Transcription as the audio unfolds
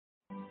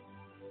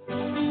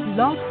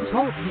Blog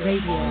Talk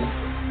Radio.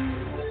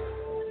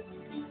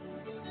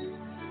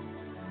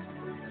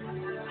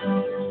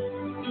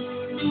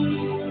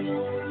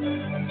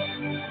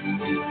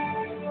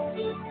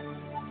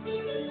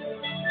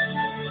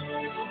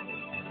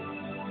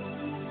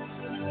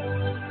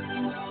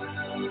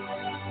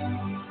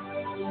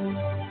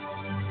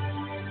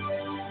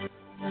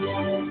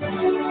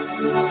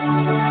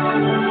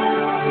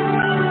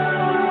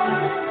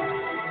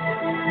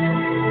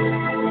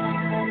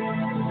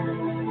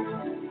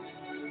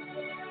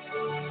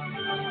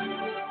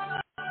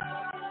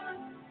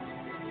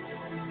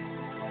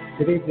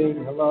 Good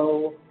evening.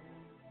 Hello.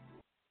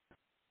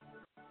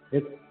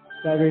 It's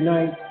Saturday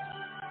night,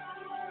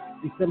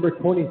 December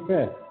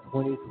 25th,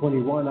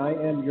 2021. I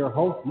am your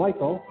host,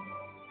 Michael,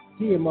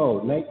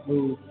 TMO, Night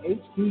Moves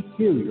HDQ.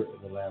 You're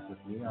in the lab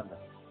with me on the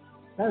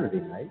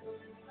Saturday night.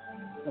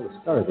 I was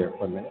started there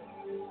for a minute.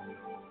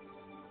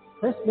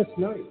 Christmas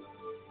night.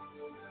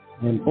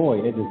 And boy,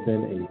 it has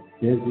been a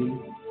busy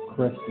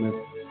Christmas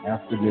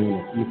afternoon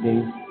and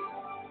evening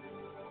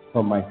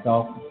for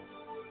myself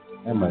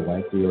and my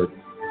wife. We were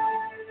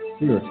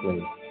seriously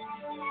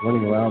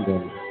running around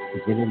and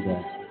beginning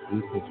the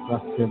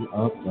reconstruction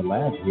of the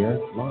lab here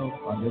along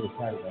on the other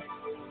side of the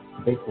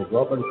basement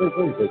world. But it's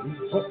very busy.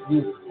 Hope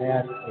you've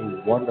had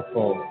a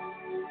wonderful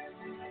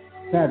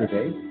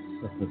Saturday,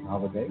 Christmas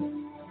holiday,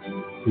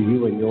 to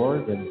you and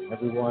yours and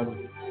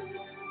everyone.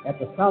 At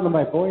the sound of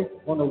my voice,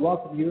 I want to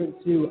welcome you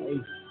into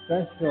a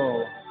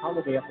special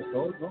holiday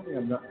episode. Normally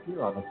I'm not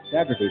here on a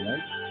Saturday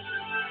night,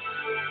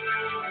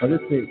 but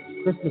it's a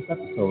Christmas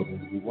episode,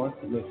 and we want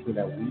to make sure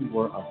that we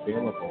were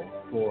available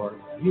for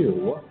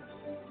you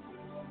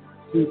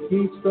to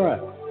de-stress,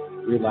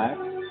 relax,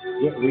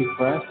 get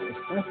refreshed,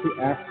 especially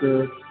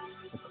after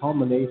the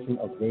culmination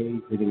of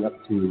days leading up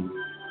to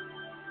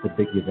the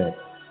big event.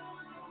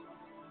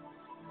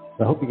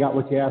 So I hope you got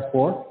what you asked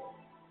for.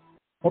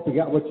 Hope you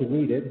got what you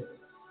needed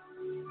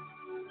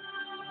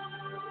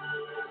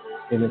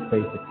in its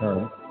basic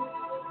terms.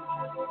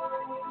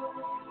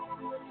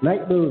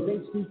 Night Moves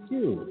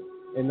HDQ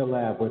in the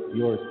lab with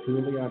yours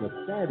truly on a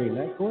Saturday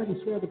night. Go ahead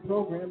and share the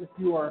program if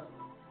you are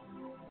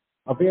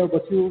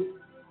available to.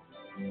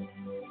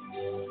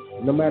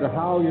 No matter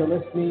how you're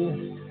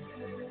listening,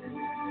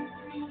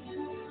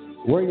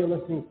 where you're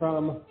listening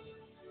from,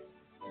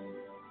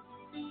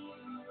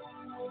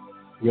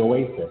 the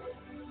Oasis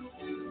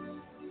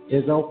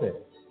is open.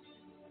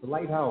 The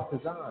Lighthouse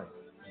is on.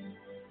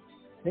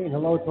 Saying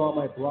hello to all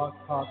my Blog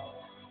Talk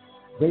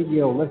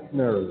Radio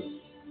listeners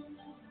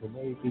who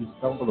maybe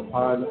stumbled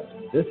upon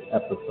this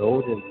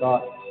episode and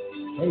thought,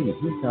 hey,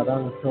 he's not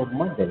on until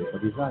Monday,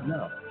 but he's on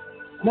now.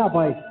 Not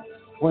by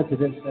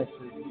coincidence that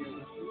you're here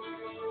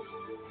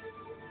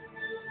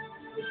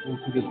listening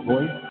to this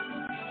voice.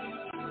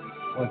 I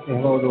want to say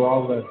hello to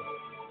all the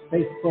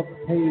Facebook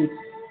page,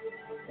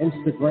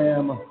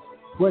 Instagram,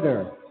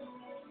 Twitter.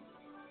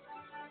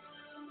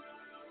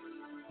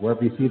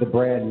 Wherever you see the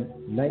brand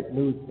Night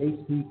Moves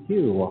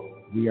HDQ,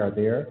 we are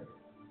there,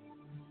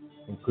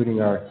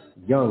 including our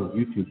young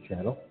YouTube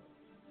channel.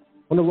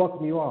 I want to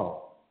welcome you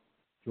all.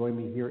 Join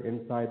me here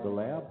inside the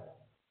lab.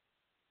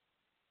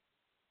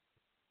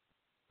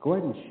 Go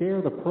ahead and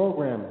share the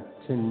program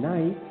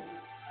tonight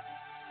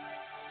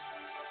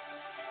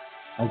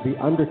as we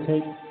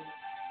undertake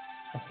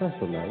a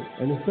special night.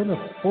 And it's been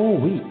a full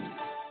week.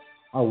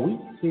 Our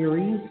week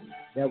series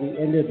that we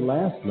ended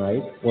last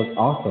night was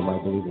awesome. I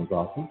believe it was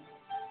awesome.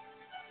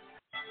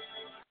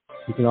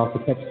 You can also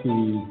catch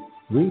the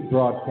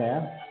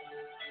rebroadcast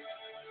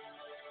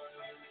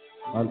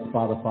on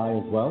Spotify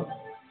as well,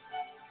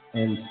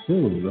 and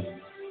soon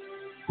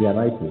be on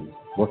iTunes,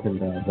 working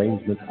the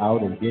arrangements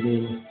out and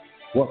getting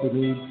what we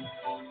need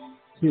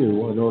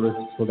to in order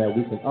so that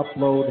we can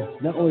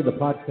upload not only the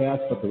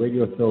podcast but the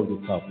radio shows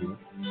itself.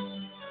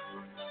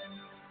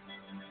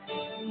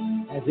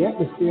 As the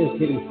atmosphere is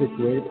getting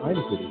situated, I'm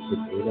getting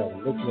situated.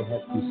 I'm looking to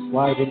have to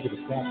slide into the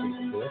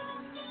captain's chair.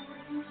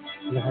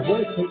 And I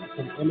want to take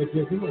some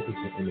images, we want to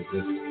take some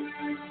images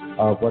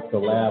of what the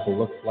lab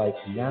looks like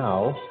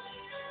now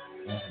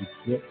as we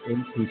get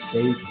into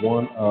stage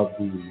one of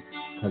the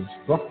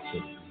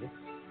construction.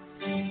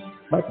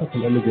 Might put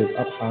some images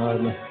up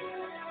on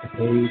the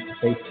page,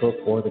 Facebook,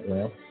 or the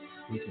gram.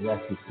 You can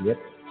actually see it.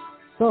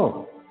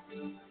 So,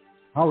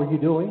 how are you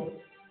doing?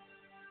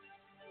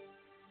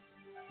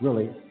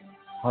 Really,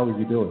 how are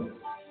you doing?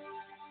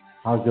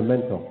 How's your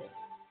mental?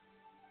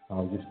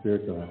 How's your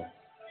spiritual health?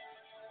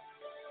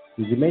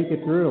 Did you make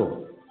it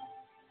through?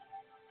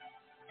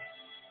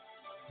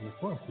 And of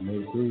course, you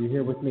made it through. You're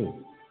here with me.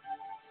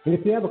 And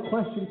if you have a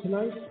question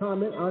tonight,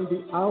 comment on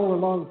the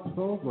hour-long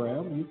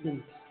program, you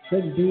can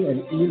send me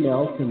an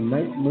email to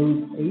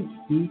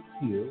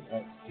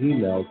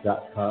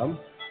nightmoveshdq@gmail.com.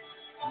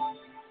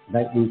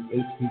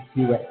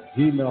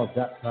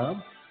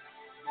 nightmoveshdq@gmail.com.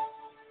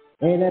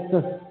 And at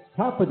the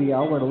top of the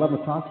hour at 11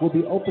 o'clock, we'll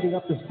be opening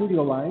up the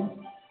studio line,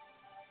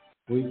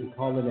 where you can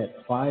call in at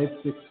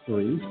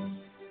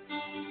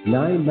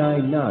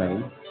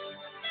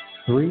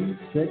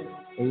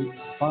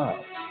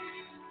 563-999-3685.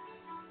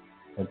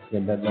 Once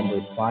again, that number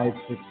is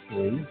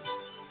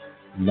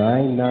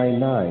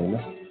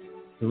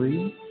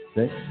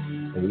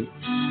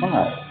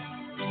 563-999-3685.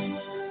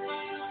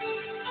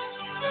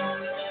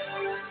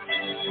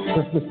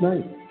 Christmas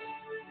night.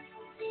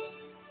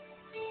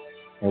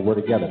 And we're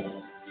together.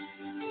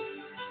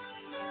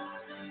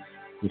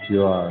 If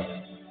you are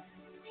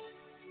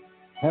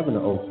having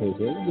an okay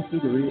day, you just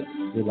need to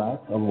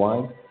relax,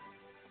 unwind,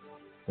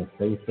 and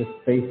stay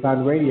Space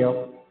on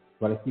Radio. That's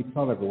what I keep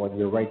telling everyone.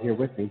 You're right here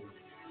with me.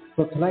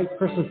 So tonight's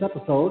Christmas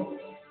episode,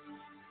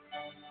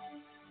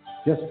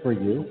 just for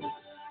you,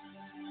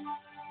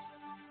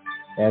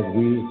 as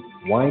we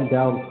wind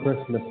down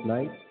Christmas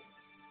night.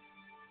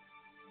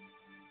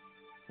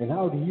 And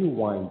how do you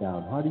wind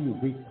down? How do you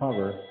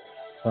recover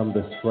from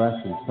the stress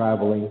and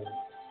traveling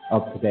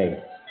of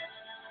today?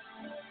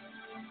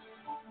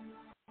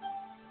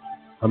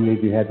 How many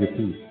of you have your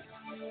peace?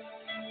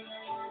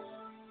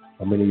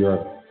 How many of you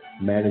are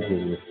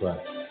managing your stress?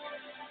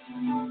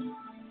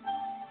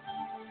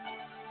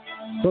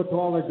 So to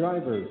all the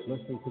drivers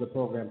listening to the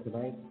program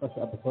tonight,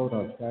 special episode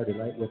on Saturday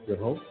night with your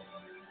host.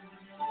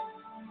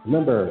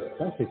 Remember,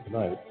 especially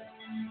tonight,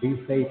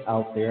 be safe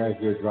out there as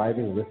you're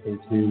driving, listening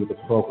to the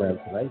program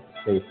tonight.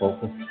 Stay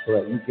focused so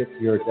that you get to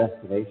your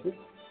destination.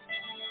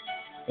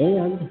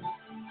 And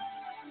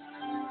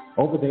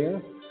over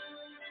there,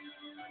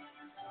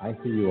 I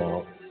see you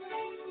all.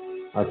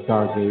 Our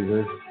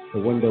stargazers, the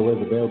window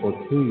is available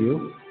to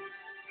you.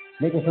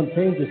 Making some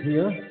changes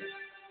here.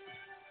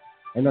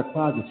 And our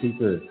closet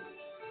seekers,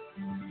 a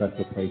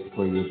special place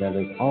for you that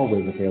is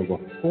always available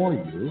for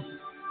you.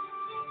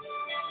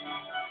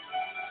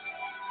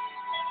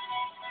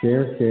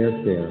 Share.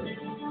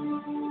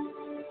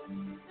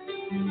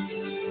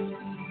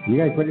 You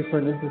guys ready for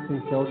an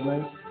interesting show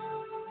tonight?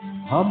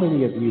 How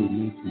many of you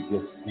need to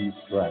just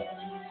de-stress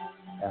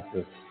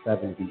after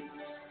 7 weeks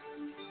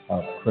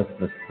of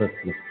Christmas,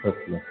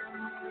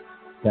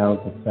 down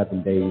to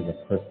 7 days of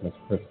Christmas,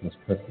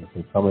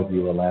 and some of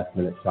you are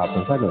last-minute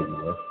shoppers. I know you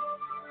were.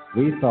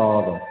 We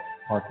saw the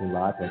parking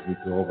lot as we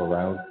drove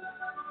around.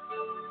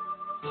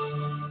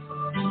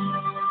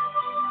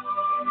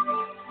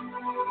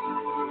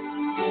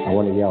 I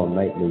want to yell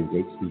Night News,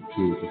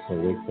 HDQ, just so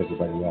it wakes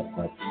everybody up,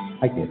 but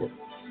I get it.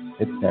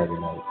 It's Saturday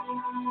night.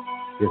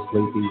 You're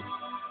sleepy.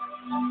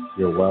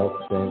 You're well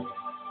spent.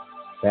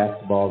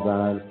 Basketball's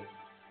on.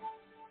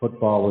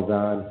 Football was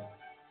on.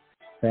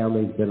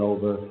 Family's been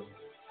over.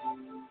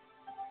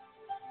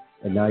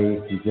 And now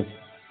you just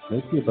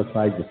make you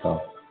beside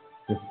yourself.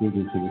 Just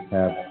needing to just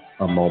have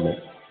a moment.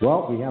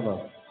 Well, we have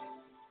a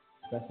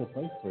special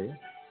place for you.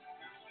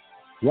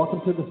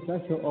 Welcome to the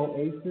special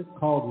oasis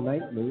called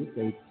Night Mood,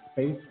 a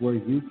space where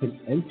you can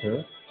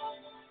enter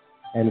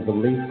and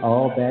release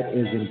all that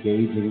is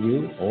engaging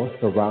you or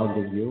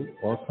surrounding you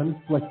or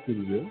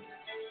conflicting you.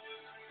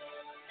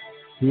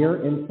 Here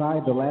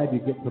inside the lab, you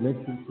get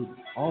permission to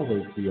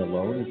always be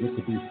alone. You get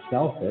to be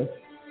selfish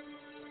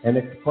and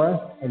express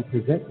and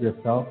present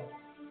yourself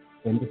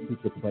in the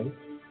secret place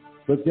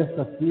with just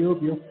a few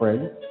of your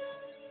friends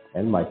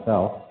and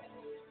myself.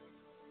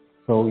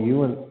 So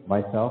you and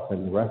myself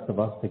and the rest of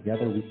us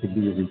together, we can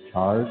be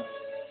recharged.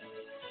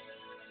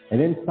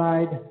 And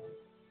inside,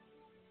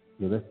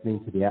 you're listening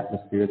to the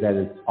atmosphere that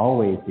is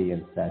always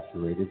being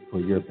saturated for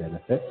your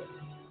benefit,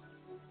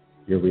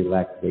 your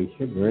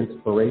relaxation, your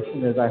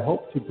inspiration, as I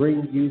hope to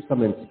bring you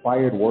some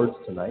inspired words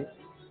tonight.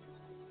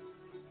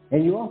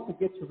 And you also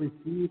get to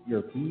receive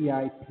your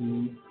VIP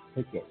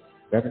ticket,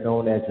 better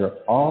known as your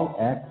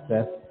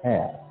all-access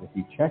pass. If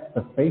you check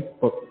the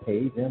Facebook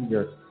page and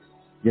your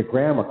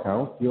Gram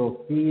account,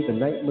 you'll see the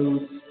Night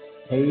Mood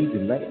page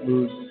and Night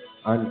Mood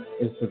on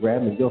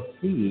Instagram, and you'll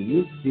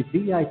see the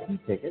VIP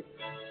ticket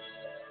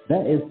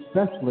that is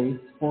specially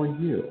for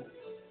you.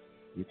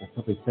 You can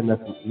simply send us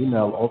an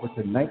email over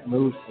to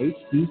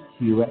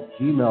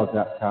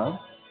nightmoodhdq@gmail.com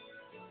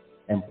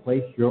and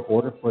place your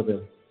order for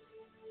the,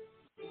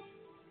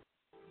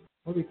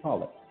 what do we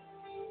call it?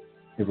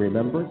 The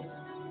remembrance?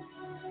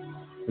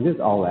 It is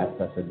all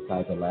access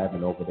inside the lab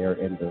and over there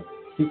in the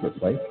secret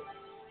place.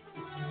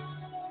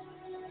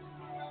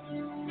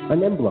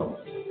 An emblem.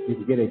 You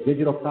can get a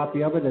digital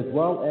copy of it as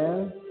well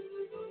as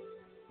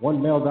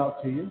one mailed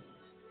out to you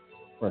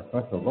for a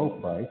special low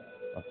price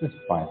of just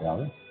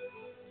 $5.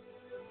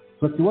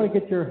 So if you want to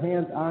get your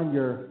hands on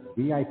your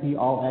VIP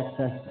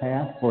all-access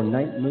pass for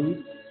Night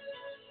Mood,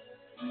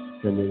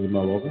 send an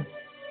email over.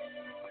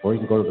 Or you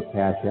can go to the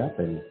Cash App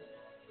and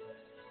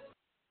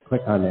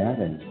click on that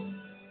and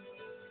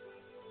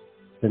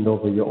send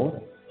over your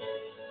order.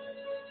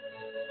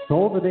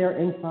 So over there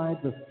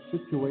inside the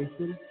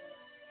situation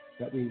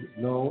that we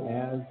know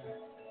as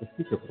the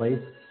secret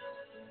place,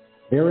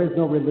 there is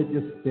no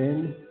religious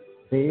sin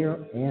there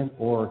and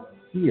or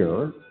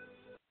here.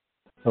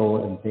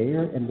 So in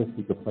there in the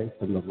secret place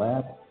in the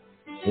lab,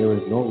 there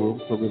is no room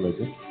for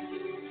religion.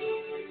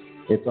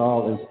 It's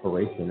all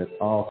inspiration. It's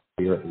all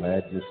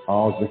spirit-led. It's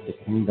all just the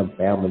kingdom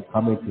family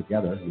coming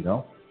together, you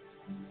know.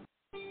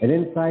 And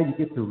inside you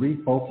get to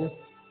refocus,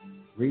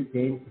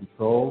 regain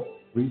control,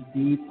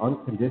 receive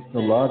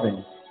unconditional love,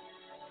 and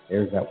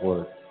There's that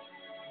word.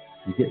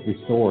 You get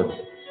restored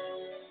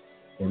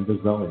in the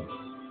zone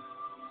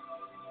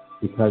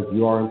because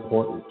you are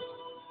important.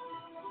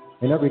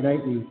 And every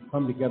night we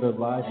come together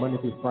live, Monday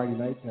through Friday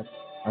nights at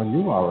our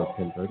new hour of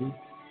 10:30.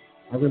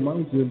 I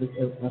remind you in this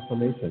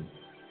affirmation,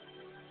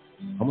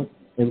 how much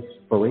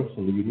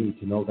inspiration do you need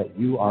to know that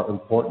you are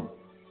important?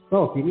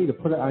 So if you need to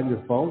put it on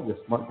your phone, your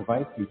smart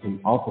device, you can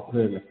also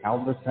put it in a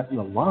calendar, set an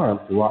alarm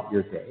throughout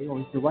your day, or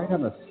you can write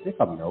on a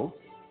stick-up note,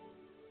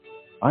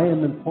 I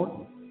am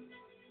important.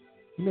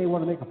 You may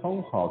want to make a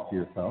phone call to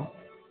yourself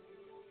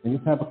and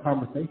just have a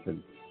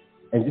conversation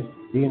and just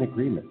be in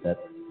agreement that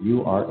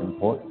you are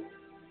important.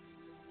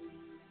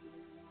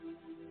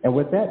 And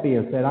with that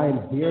being said, I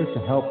am here to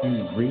help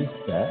you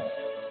reset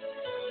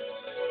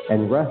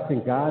and rest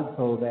in God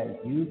so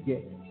that you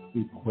get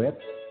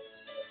equipped,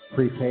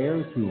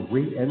 prepared to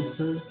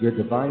re-enter your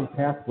divine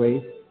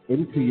pathways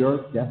into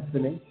your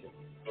destination.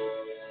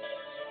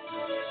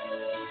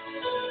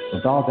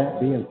 With all that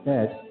being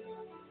said,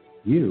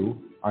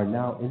 you are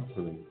now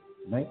entering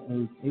Night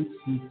Moves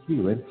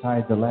HDQ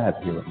inside the lab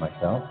here with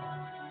myself.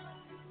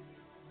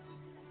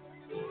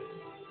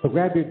 So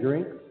grab your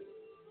drink.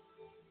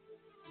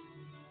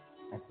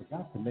 I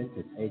forgot to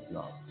mention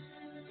eggnog.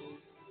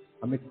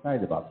 I'm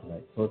excited about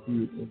tonight. So if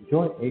you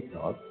enjoy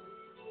eggnog,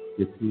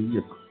 your tea,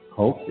 your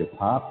Coke, your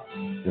pop,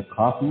 your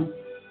coffee,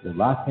 your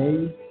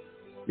lattes,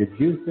 your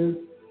juices,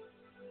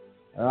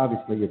 and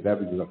obviously your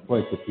beverages of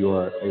choice if you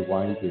are a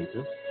wine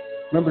drinker.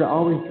 Remember to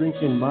always drink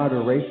in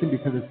moderation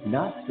because it's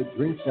not the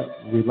drink that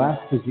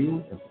relaxes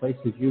you and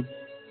places you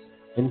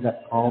in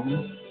that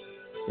calmness.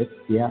 It's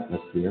the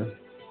atmosphere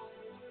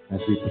as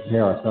we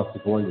prepare ourselves to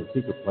go into the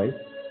secret place.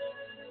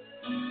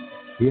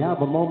 Do you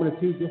have a moment or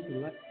two just to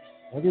let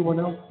everyone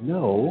else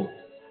know?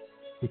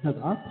 Because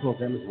our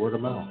program is word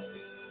of mouth.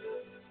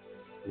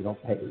 We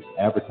don't pay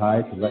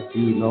advertise to let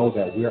you know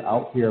that we're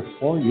out here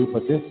for you,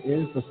 but this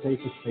is the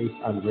safest space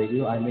on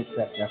radio. I make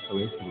that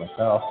declaration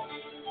myself.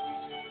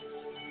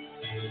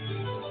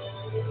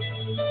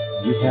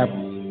 You have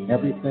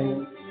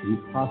everything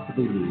you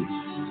possibly need.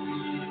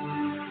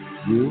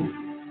 You,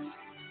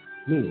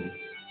 me,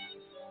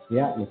 the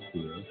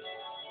atmosphere,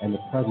 and the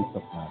presence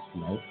of God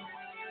tonight.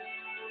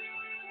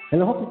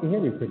 And I hope you can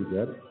hear me pretty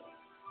good.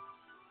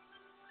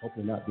 Hope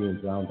you're not being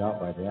drowned out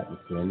by the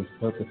atmosphere. And this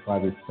purpose why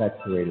we're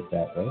saturated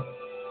that way.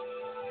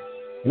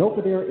 And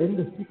over there in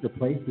the secret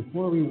place,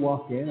 before we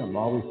walk in, I'm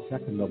always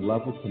checking the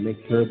level to make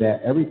sure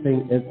that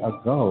everything is a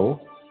go.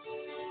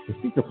 The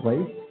secret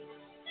place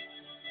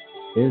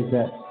is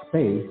that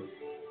space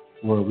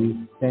where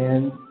we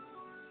stand,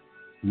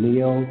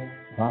 kneel,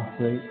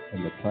 prostrate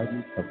in the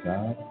presence of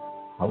God,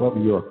 however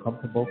you are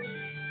comfortable.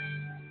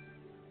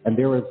 And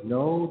there is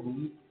no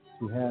need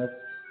to have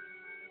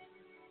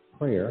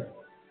prayer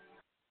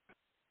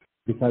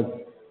because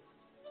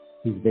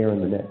He's there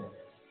in the midst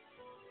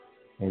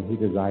and He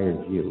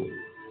desires you.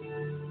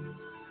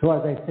 So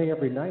as I say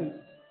every night,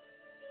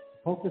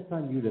 focus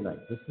on you tonight.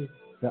 This is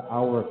the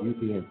hour of you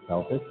being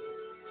selfish.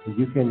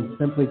 You can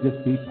simply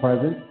just be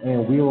present,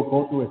 and we will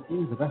go through a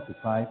series of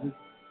exercises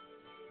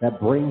that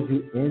brings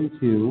you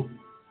into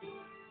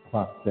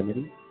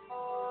proximity.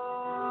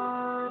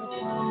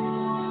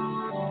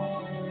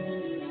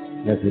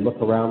 And as we look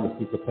around the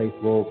secret place,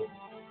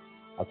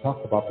 I'll talk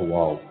about the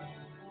walls,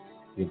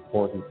 the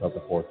importance of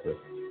the fortress.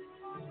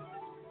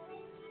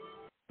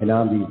 And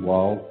on these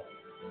walls,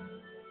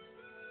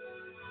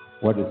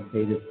 what is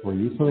stated for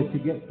you so that you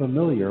get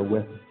familiar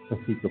with the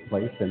secret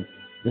place. And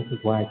this is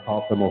why I call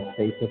it the most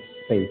safest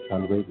space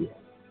on radio.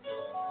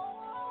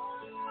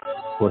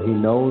 Where He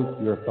knows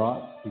your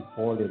thoughts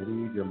before they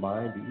leave your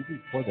mind,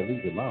 even before they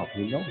leave your mouth.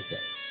 He knows that.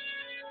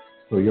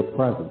 So your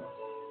presence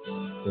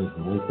is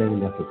the only thing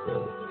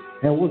necessary.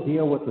 And we'll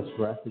deal with the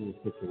stress in your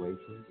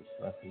situation, the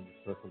stress in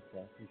your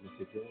circumstances. If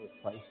you're dealing with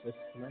crisis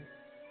tonight,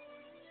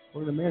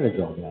 we're going to manage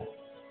all that.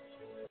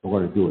 We're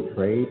going to do a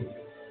trade.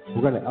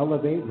 We're going to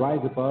elevate,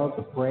 rise above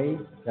the fray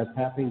that's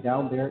happening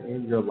down there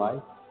in your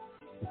life.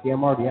 You see,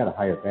 I'm already at a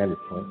higher vantage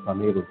point, so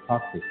I'm able to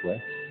talk this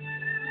way.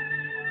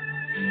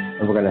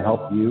 And we're going to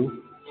help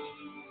you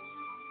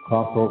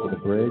cross over the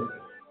bridge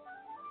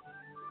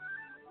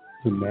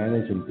to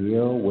manage and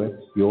deal with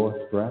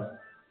your stress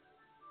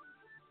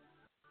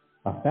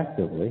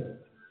effectively.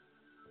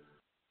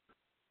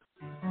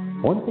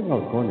 One thing I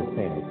was going to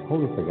say, I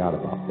totally forgot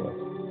about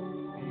this.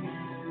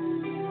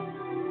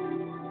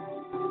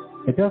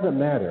 It doesn't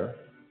matter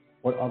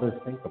what others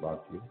think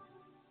about you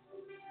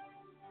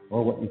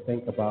or what you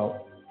think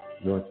about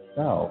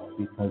yourself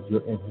because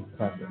you're in His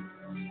presence.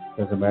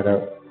 It doesn't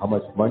matter how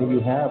much money you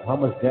have, how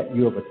much debt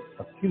you have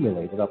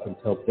accumulated up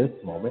until this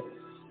moment.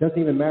 It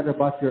doesn't even matter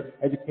about your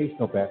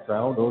educational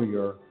background or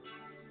your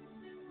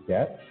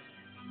debt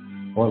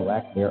or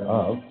lack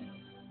thereof.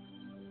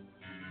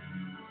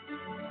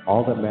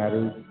 All that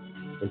matters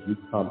is you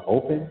become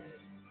open,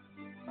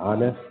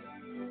 honest,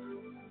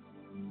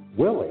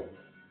 willing,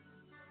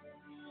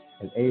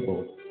 and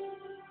able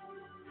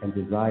and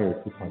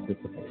desire to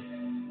participate.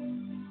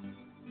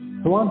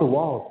 So on the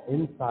walls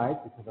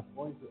inside, because I'm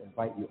going to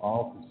invite you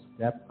all to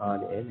step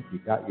on in. If you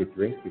got your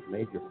drink, you've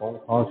made your phone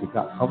calls, you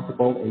got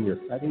comfortable in your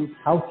settings,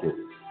 couches,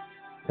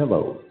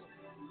 pillows,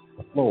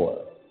 the floor,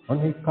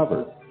 underneath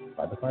covers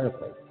by the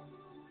fireplace.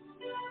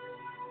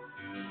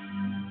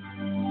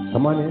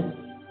 Come on in.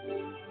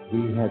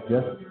 We have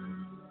just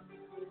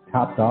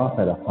topped off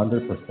at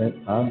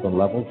 100% on the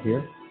levels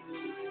here.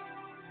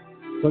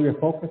 So your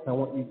focus, I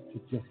want you to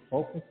just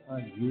focus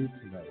on you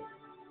tonight.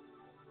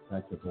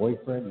 Not your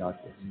boyfriend,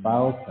 not your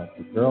spouse, not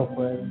your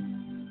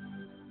girlfriend,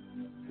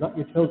 not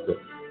your children.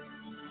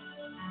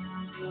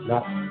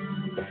 Not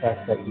the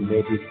fact that you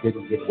maybe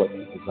didn't get what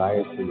you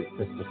desired for your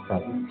Christmas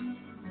present.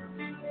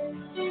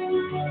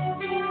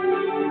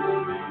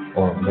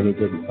 Or many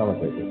didn't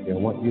celebrate with you. I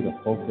want you to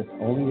focus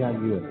only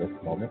on you in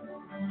this moment.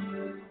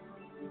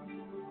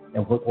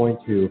 And we're going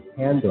to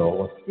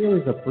handle a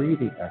series of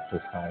breathing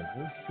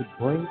exercises to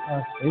bring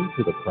us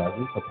into the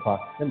presence, the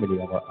proximity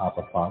of our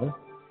Abba Father.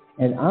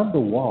 And on the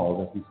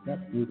wall, as we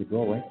step through the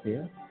door right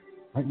there,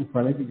 right in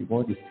front of you, you're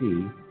going to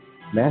see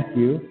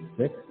Matthew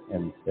 6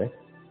 and 6.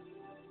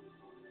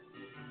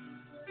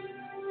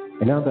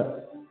 And on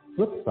the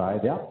flip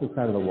side, the opposite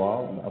side of the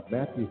wall of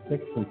Matthew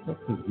 6 and 6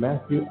 is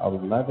Matthew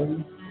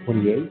 11,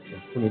 28 and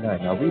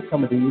 29. Now read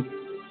some of these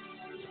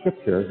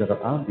scriptures that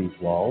are on these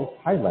walls,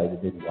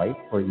 highlighted in white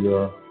for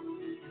your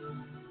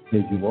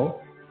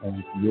visual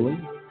and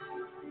viewing.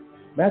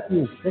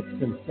 Matthew 6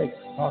 and 6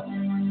 talks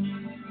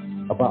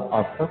about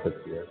our purpose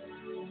here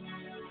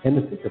in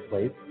the secret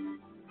place.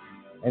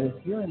 And it's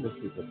here in the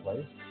secret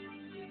place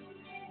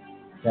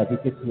that we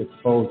get to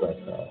expose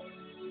ourselves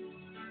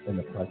in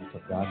the presence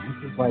of God.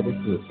 This is why this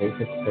is a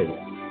safest space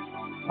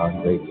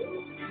on radio.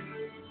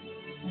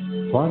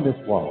 So on this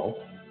wall,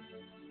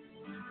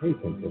 pay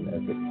attention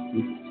as it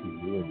speaks to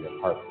you in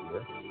your heart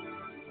here.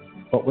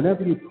 But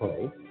whenever you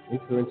pray,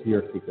 enter into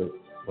your secret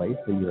place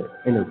in your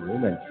inner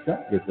room and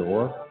shut your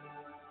door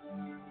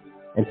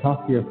and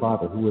talk to your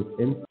Father who is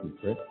in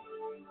secret.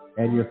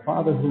 And your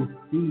Father who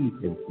sees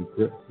in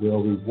secret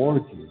will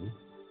reward you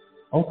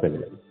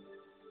openly.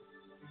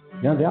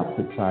 Now the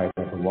opposite side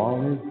of the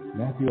wall is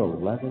Matthew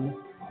 11,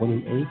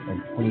 28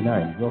 and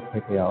 29. Real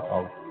quickly,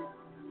 I'll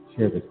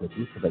share this with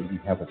you so that you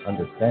have an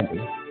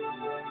understanding.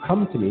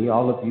 Come to me,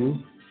 all of you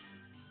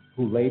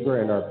who labor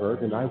and are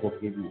burdened, I will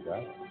give you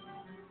rest.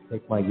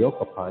 Take my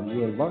yoke upon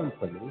you and learn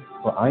from me,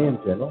 for I am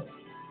gentle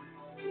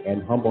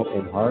and humble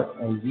in heart,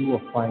 and you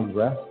will find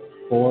rest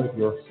for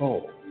your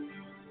soul.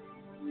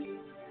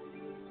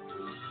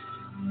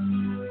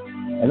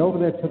 And over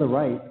there to the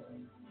right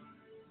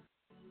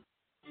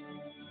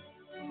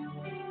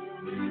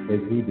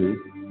is Hebrews.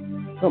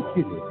 No,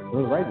 excuse me. To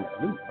the right is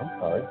Luke. I'm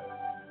sorry.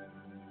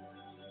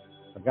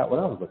 I forgot what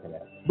I was looking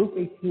at. Luke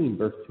 18,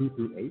 verse 2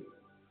 through 8.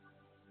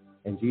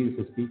 And Jesus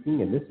is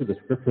speaking, and this is the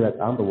scripture that's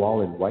on the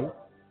wall in white.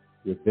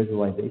 Your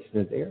visualization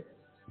is there.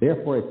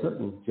 Therefore, a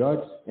certain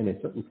judge in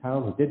a certain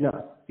town who did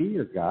not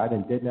fear God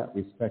and did not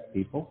respect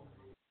people.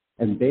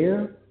 And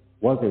there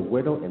was a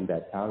widow in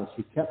that town, and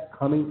she kept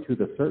coming to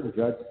the certain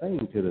judge,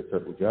 saying to the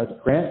certain judge,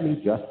 grant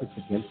me justice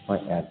against my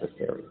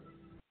adversary.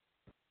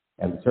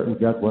 And the certain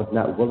judge was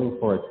not willing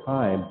for a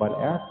time, but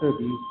after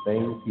these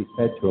things he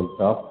said to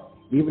himself,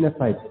 even if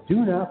I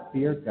do not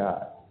fear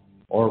God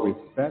or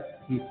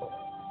respect people,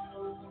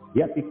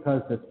 yet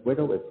because this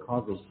widow is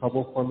causing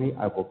trouble for me,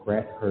 I will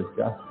grant her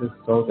justice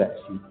so that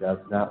she does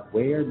not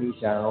wear me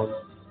down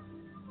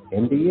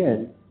in the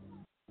end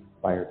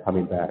by her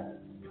coming back.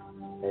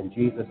 And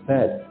Jesus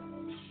said,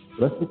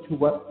 listen to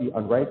what the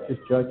unrighteous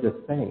judge is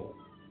saying.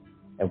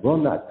 And will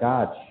not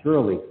God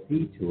surely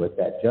see to it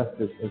that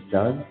justice is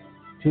done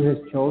to his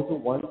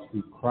chosen ones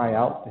who cry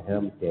out to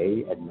him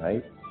day and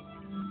night?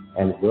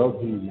 And will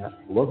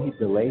he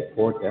delay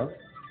for them?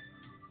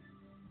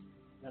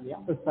 On the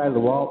opposite side of the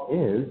wall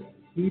is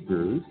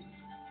Hebrews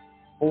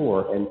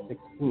 4 and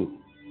 16.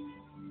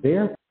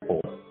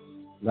 Therefore,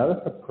 let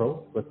us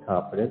approach with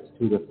confidence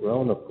to the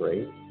throne of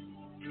grace,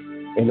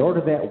 in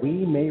order that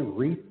we may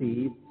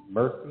receive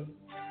mercy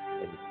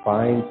and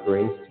find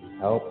grace to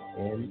help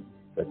in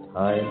the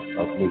time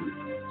of need.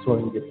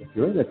 So if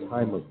you're in the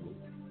time of need,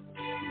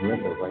 you're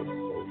in the right place.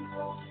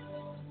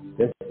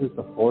 This is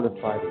the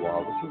fortified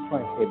wall. This is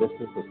why I say this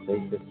is the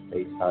safest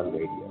space on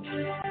radio.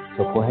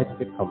 So go ahead and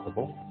get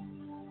comfortable.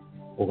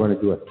 We're going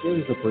to do a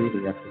series of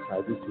breathing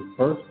exercises to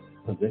first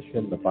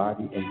position the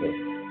body in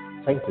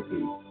the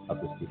sanctity of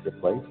the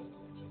secret place.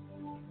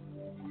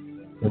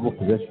 Then we'll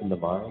position the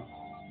mind.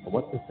 And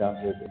what this does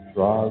is it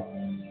draws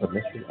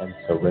submission and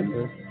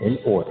surrender in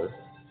order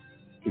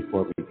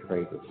before we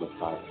trade with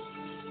Messiah.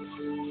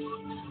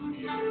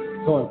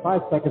 So in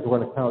 5 seconds, we're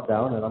going to count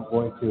down, and I'm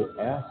going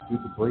to ask you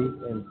to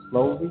breathe in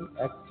slowly,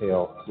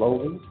 exhale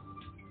slowly,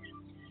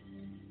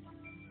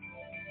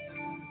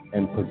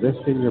 and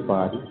position your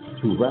body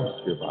to rest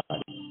your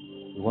body.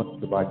 You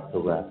want your body to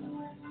rest.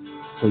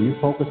 So you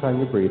focus on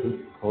your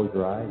breathing. Close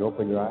your eyes,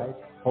 open your eyes.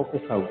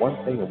 Focus on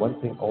one thing and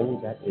one thing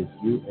only, that is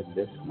you in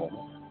this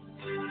moment.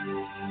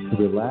 To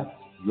relax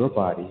your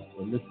body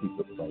in the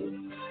secret place.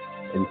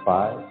 In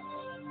 5,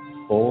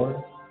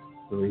 4,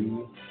 3,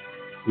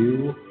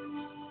 2,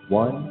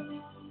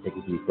 1. Take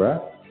a deep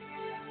breath.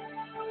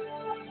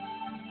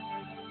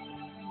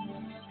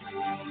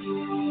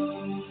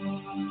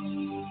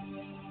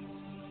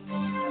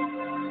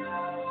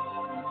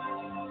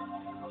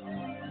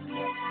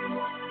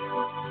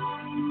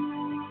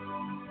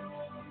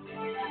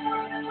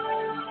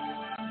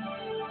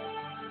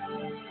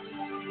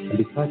 And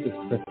because it's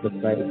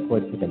Christmas night, it's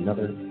going to take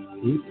another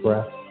deep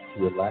breath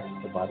to relax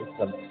the body.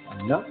 So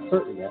I'm not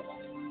certain that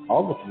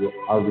all of you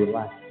are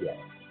relaxed yet.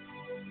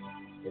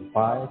 In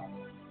 5,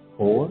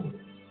 4,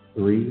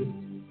 3,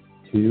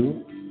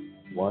 2,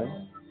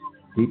 1.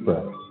 Deep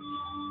breath.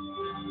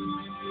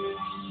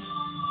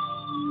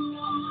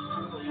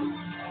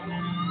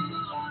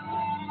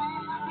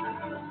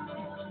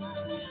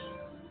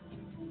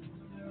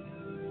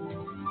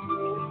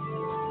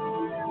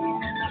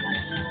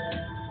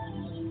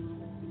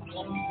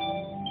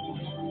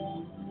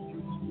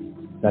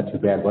 Not too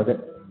bad, was it?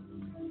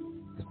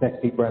 This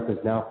next deep breath is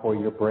now for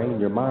your brain,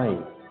 your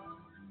mind.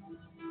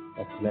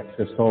 That connects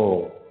your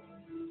soul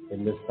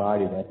in this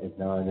body that is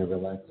now in a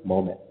relaxed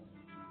moment.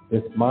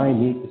 This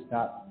mind needs to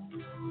stop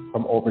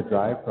from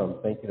overdrive, from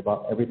thinking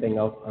about everything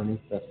else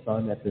underneath the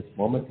sun at this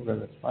moment.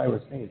 That's why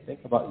we're saying, think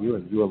about you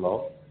and you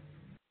alone.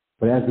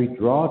 But as we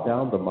draw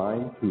down the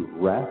mind to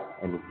rest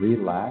and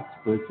relax,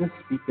 we're just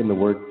speaking the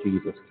word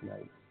Jesus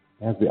tonight,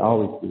 as we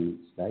always do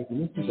tonight.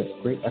 And this is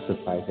a great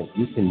exercise that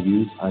you can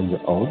use on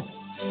your own.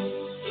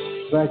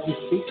 So as you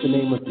speak the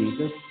name of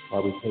Jesus,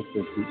 while we take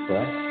this deep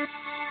breath,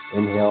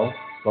 inhale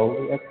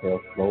slowly, exhale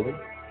slowly.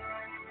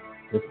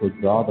 This will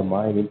draw the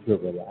mind into a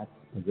relaxed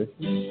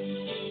position.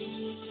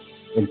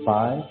 In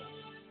 5,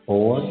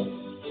 4,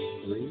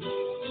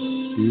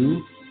 3,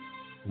 2,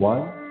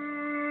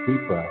 1,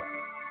 deep breath.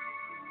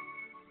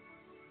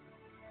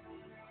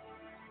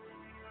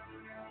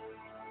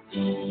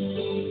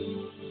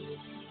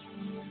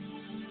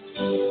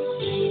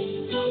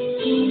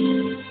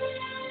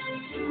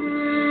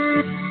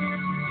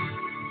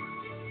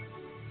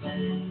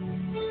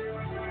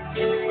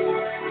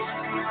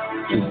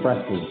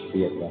 Refreshing to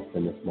be at rest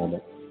in this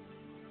moment.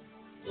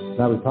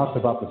 Now we talked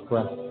about the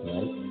stress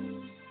tonight.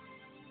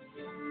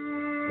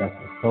 That's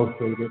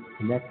associated,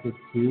 connected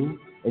to,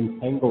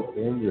 entangled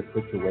in your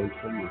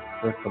situation, your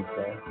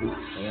circumstances,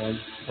 and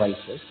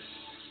crisis.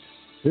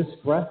 This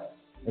stress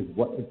is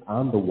what is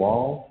on the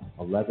wall,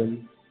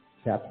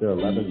 chapter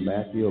 11,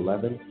 Matthew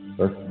 11,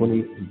 verse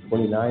 20 and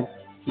 29.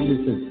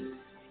 Jesus is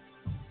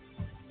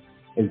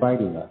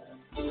inviting us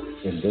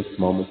in this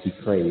moment to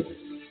trade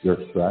your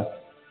stress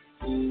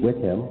with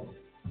him.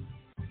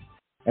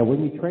 And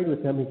when you trade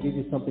with him, he gives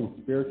you something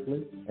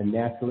spiritually and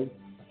naturally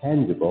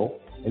tangible.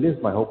 It is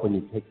my hope when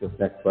you take this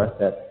next breath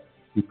that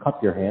you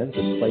cup your hands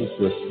and place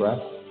your stress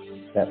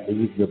that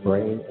leaves your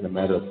brain in a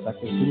matter of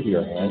seconds into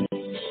your hands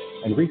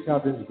and reach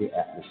out into the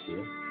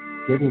atmosphere,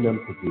 giving them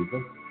to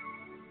Jesus,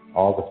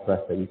 all the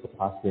stress that you could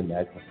possibly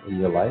imagine in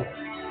your life.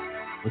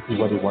 This is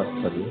what he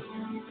wants from you.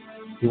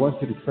 He wants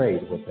you to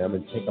trade with him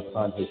and take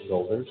upon his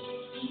shoulders.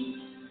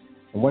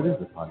 And what is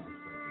upon his shoulders?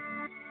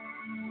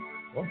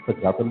 Well, it's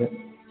the government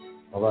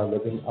of our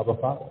living Abba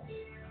Father.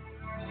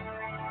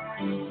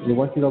 And he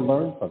wants you to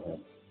learn from him.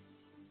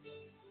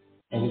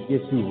 And he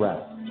gives you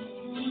rest.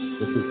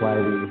 This is why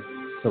we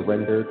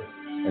surrendered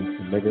and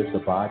submitted the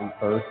body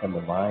first and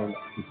the mind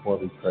before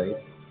we trade.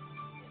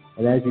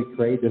 And as you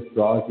trade, this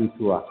draws you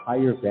to a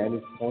higher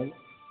vantage point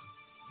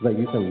so that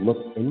you can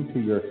look into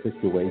your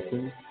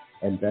situation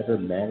and better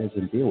manage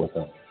and deal with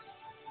them.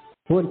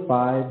 2 and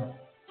 5,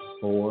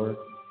 4,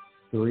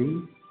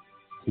 3,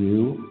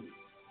 2,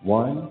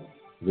 1.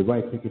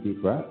 Everybody take a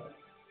deep breath.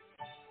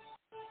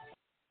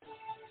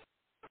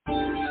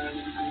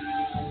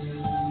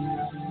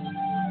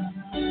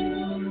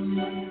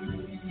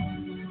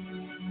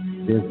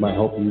 It is my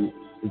hope you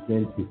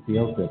begin to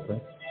feel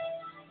different,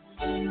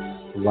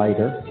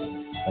 lighter,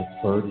 as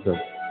burdens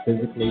are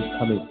physically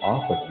coming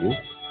off of you.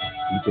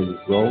 You can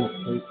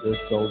rotate your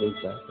shoulders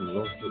back and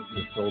rotate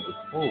your shoulders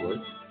forward,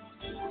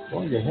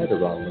 roll your head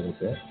around a little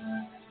bit,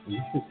 and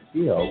you should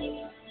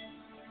feel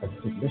a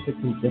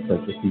significant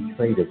difference if you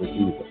trade it with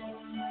Jesus.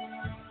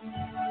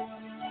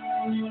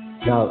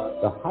 Now,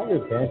 the higher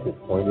vantage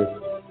point is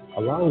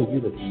allowing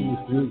you to see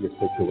through your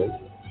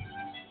situation.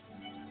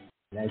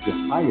 And as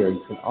you're higher,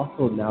 you can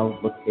also now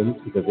look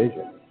into the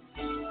vision,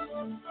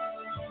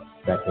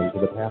 back into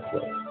the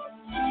pathway.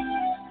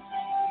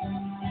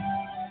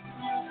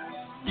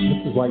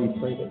 This is why you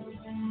trade it.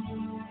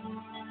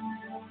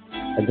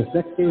 And this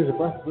next series of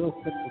breath, real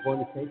quick, we're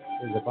going to take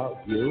is about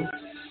you.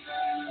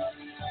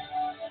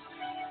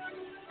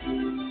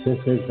 This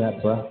is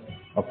that breath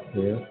of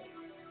care,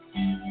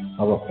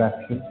 of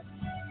affection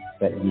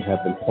that you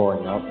have been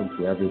pouring out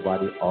into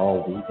everybody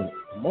all week and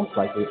most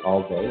likely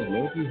all day.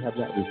 Maybe you have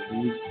not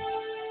received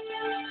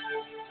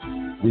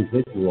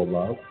residual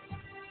love,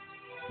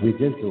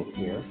 residual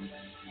care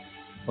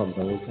from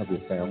those of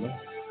your family.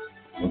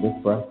 Well,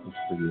 this breath is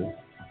for you.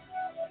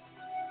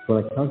 So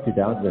when I count you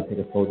down, you're going to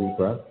take a full deep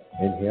breath.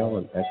 Inhale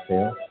and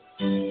exhale.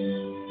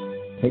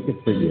 Take it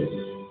for you.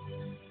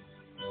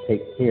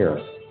 Take care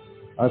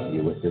of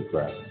you with his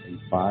breath. In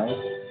 5,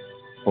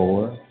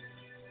 4,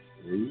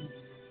 3,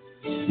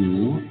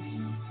 2,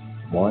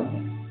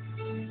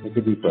 1. Take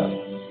a deep breath.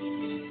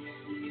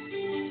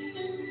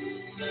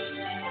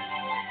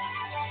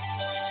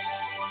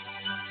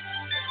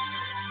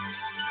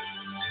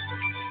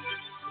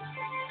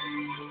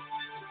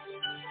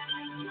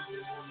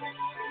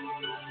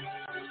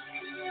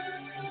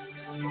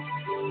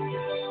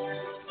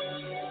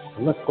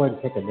 And let's go ahead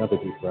and take another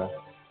deep breath.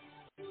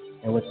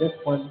 And with this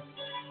one,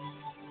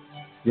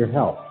 your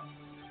health.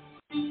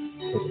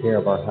 Take care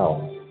of our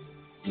health.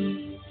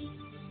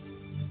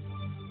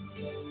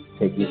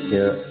 Taking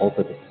care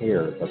over the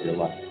cares of your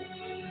life.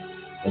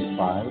 In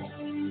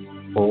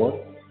 5,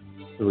 4,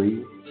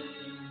 3,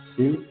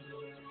 2,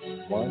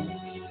 1.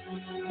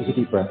 Take a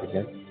deep breath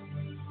again.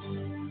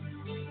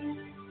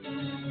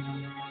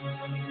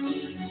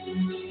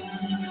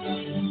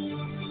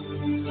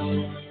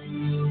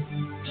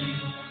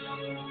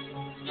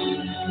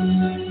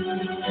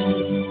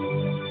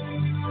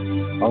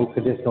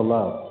 Unconditional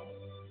love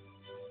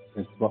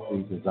is what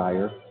we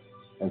desire,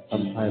 and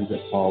sometimes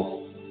it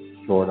falls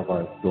short of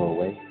our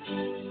doorway.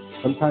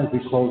 Sometimes we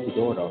close the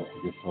door to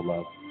unconditional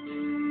love.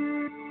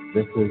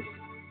 This is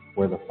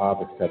where the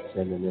Father steps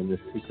in, and in this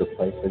secret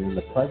place, and in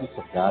the presence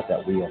of God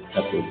that we have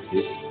stepped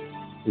into,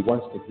 He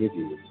wants to give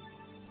you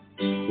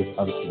this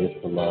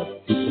unconditional love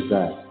to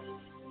possess.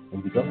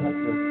 And you don't have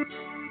to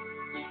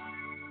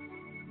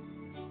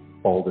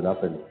fold it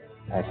up and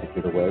package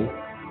it away.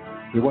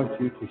 He wants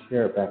you to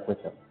share it back with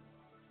Him.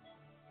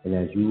 And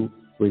as you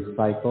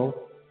recycle,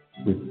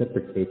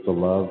 reciprocate the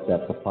love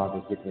that the Father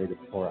is getting ready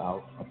to pour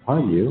out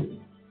upon you,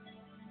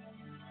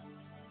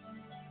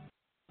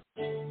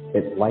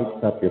 it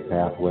lights up your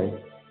pathway.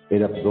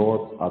 It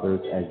absorbs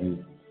others as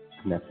you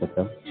connect with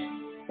them,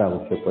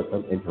 fellowship with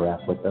them,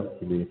 interact with them,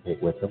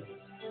 communicate with them.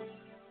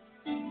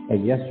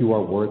 And yes, you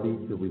are worthy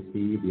to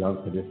receive the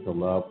unconditional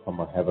love from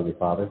our Heavenly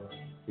Father,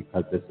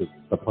 because this is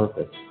the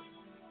purpose.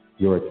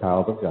 You're a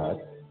child of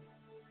God.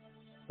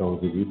 Those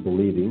of you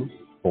believing,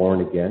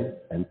 born again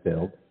and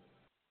filled.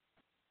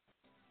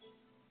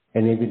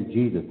 And even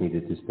Jesus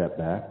needed to step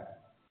back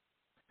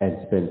and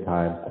spend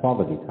time,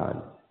 quality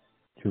time,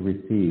 to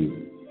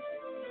receive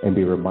and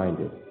be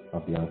reminded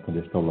of the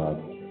unconditional love.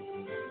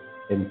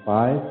 In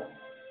 5,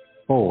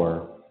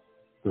 4,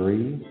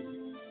 3,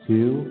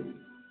 2,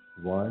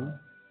 1,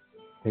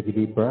 take a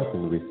deep breath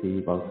and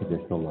receive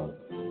unconditional love.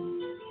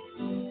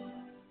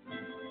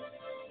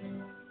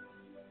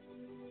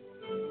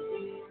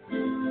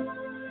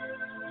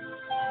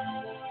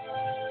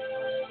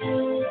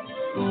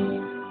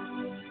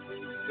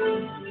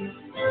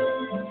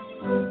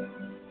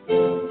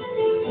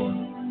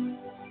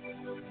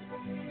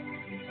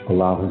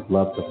 Allow His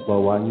love to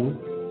flow on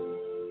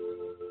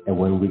you. And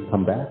when we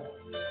come back,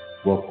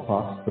 we'll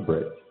cross the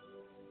bridge.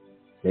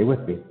 Stay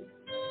with me.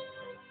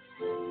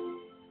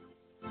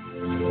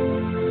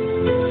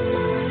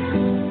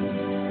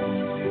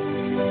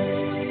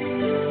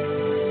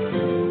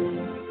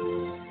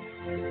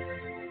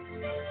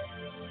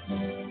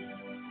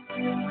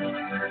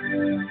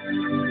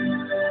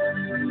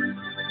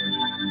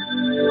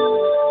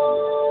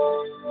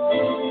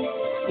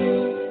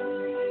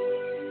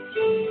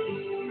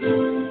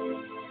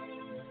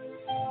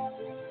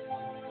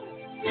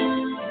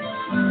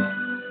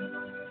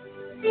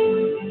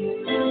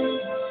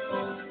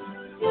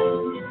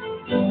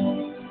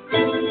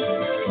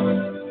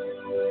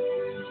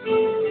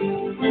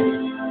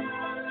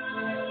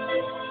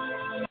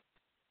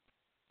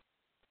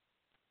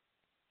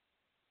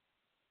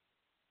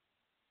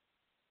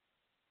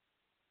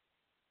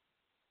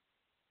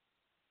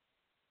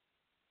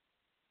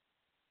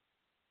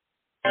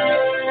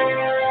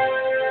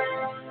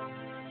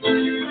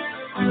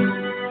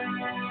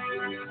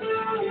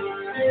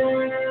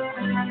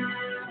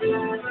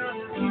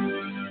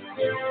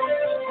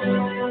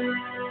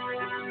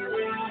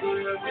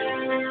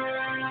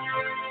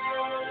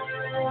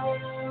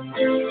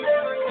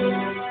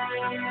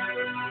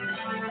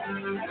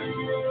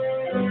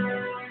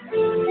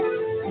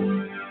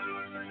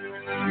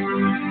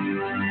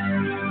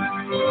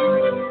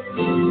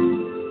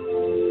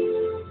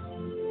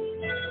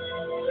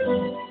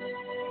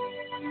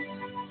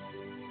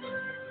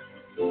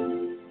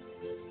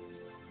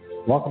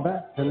 Welcome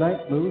back to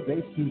Night Moves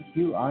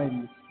HTQ.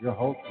 I'm your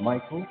host,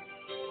 Michael,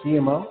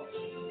 CMO,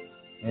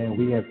 and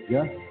we have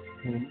just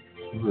came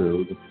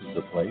through the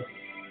secret place.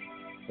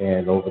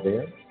 And over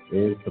there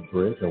is the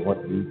bridge. I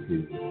want you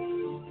to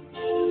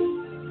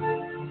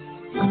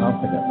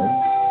confidently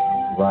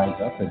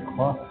rise up and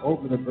cross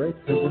over the bridge,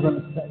 because we're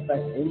going to step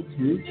back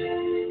into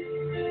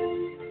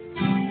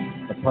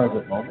the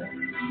present moment.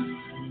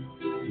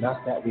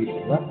 Not that we've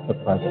left the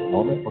present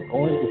moment, but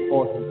going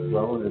before His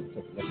throne is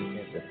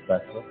significant, it's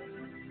special.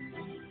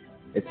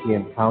 It's the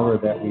encounter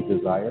that we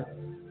desire.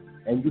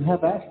 And you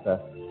have access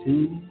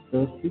to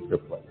the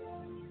secret place.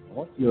 I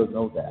want you to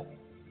know that.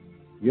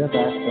 You have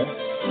access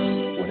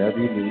whenever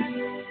you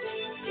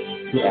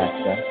need to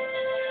access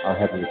our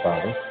Heavenly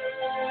Father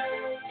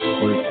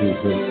according to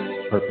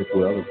His perfect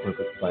will and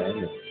perfect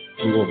plan. And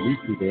He will meet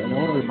you there. And I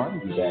want to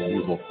remind you that He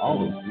will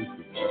always meet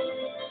you there.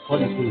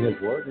 According to His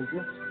Word, and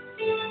just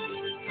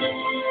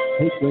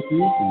take with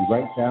you and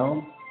write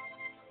down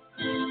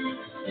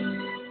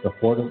the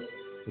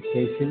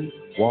fortification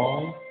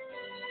wall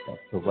that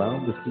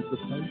surround the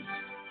secret place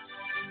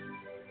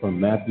from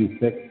Matthew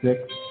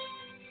 6:6,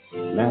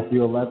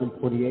 Matthew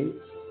 11:28,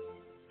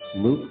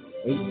 Luke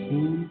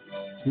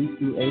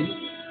 18:2-8,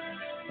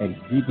 and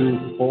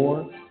Hebrews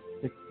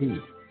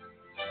 4:16.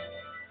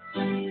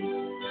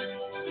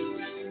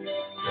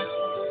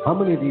 How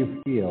many of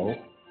you feel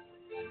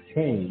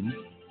change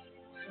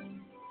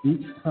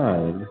each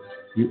time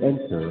you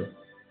enter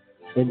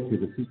into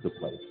the secret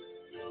place?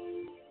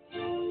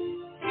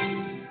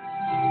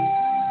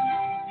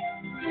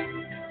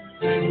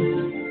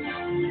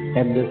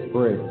 And this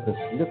bridge, the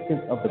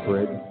significance of the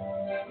bridge,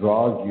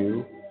 draws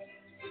you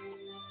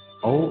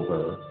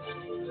over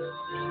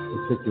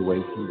the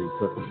situations and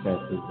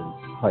circumstances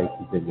and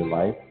crises in your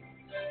life.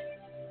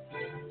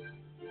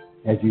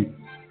 As you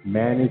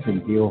manage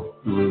and deal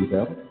through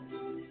them,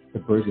 the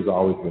bridge is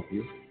always with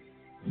you.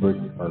 The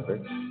bridge is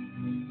perfect.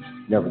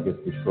 Never gets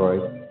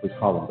destroyed. We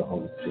call him the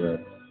Holy Spirit.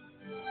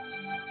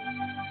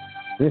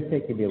 This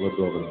taking me a little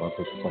bit over a month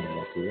to explain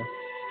that to you.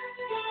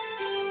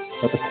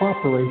 But the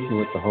cooperation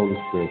with the Holy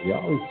Spirit, He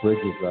always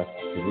bridges us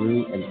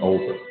through and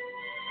over.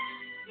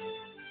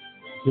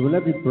 He will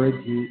never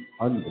bridge you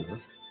under.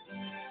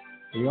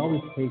 He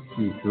always takes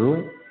you through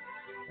it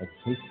and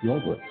takes you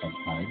over it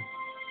sometimes.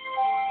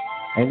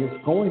 And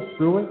it's going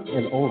through it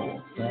and over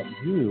it that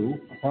you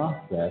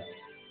process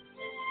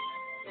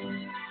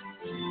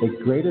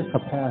a greater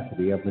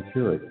capacity of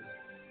maturity.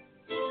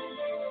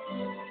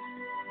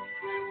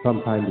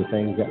 Sometimes the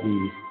things that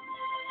we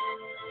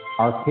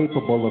are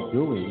capable of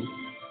doing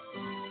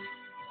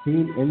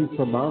seem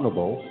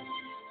insurmountable,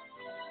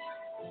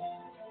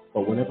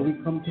 but whenever we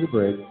come to the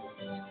bridge,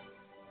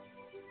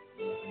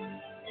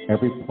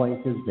 every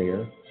plank is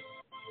there,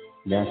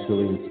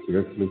 naturally and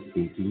spiritually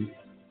speaking,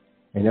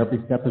 and every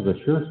step is a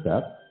sure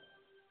step,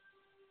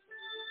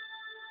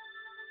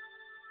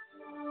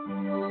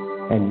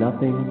 and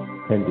nothing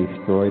can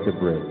destroy the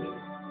bridge.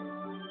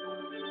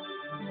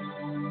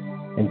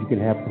 And you can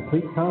have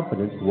complete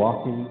confidence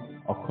walking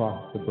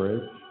across the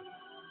bridge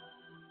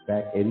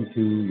back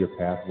into your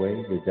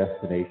pathway, your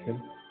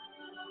destination.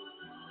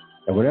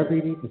 And whatever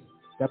you need to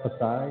step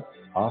aside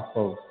off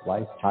of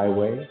life's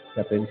highway,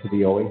 step into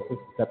the oasis,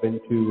 step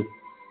into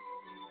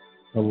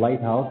the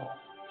lighthouse.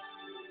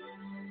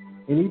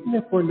 And even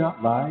if we're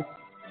not live,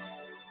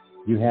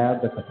 you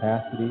have the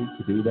capacity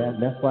to do that.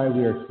 And that's why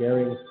we are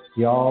sharing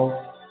the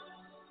All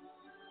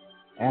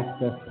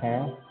Access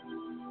Pass.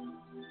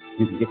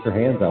 You can get your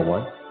hands on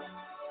one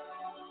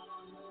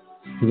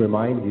to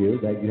remind you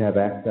that you have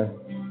access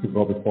to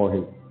go before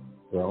His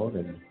throne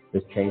and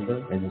His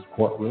chamber and His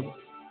courtroom.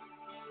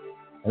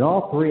 And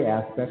all three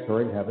aspects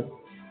are in heaven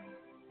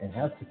and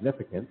have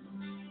significance.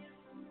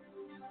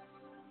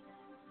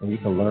 And you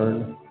can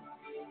learn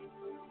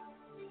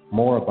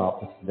more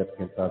about the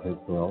significance of His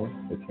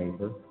throne, the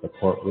chamber, the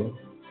courtroom,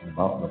 and the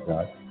mountain of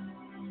God.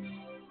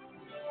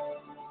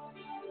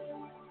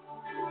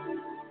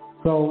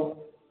 So,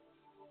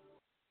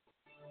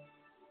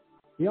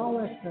 the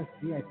All Access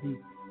VIP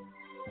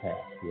Pass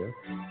here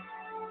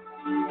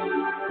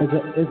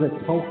is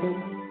a token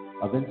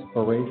of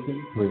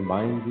inspiration to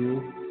remind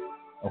you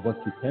of what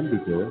you can be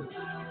doing.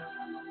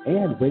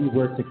 And when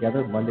we're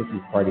together Monday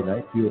through Friday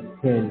night, you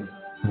can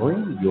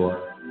bring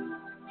your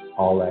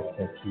All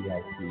Access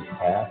VIP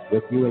Pass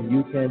with you, and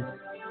you can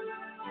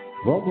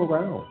roam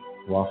around,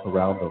 walk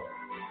around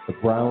the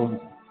grounds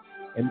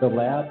in the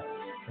lab.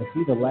 And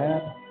see, the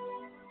lab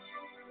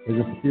is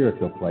a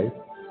spiritual place,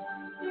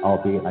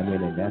 albeit I'm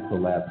in a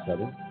natural lab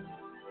setting.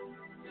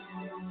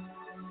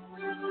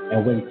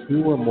 And when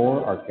two or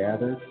more are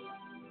gathered,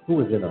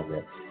 who is in our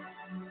midst?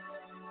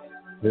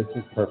 This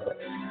is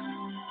perfect.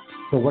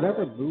 So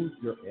whatever mood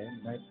you're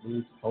in, Night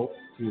Moods hopes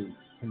to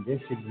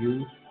condition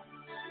you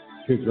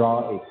to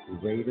draw a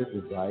greater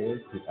desire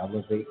to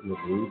elevate your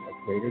mood,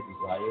 a greater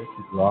desire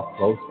to draw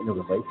close in a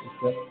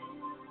relationship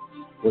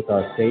with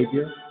our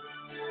Savior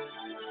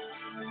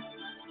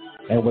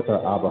and with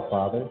our Abba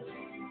Father,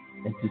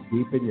 and to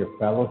deepen your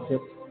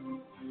fellowship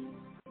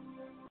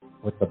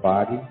with the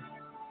body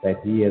that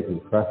He has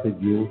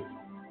entrusted you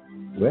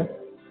with,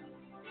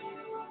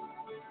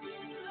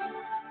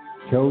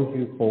 chose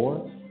you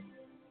for.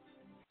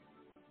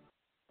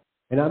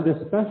 And on this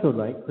special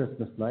night,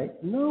 Christmas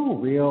night, no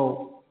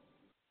real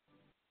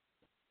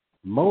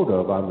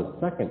motive on the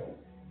second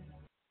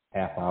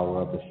half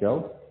hour of the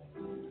show,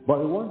 but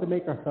we wanted to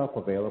make ourselves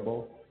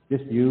available,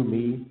 just you,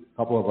 me, a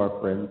couple of our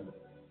friends.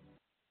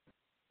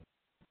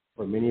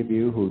 For many of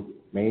you who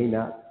may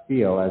not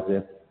feel as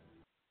if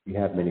you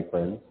have many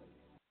friends.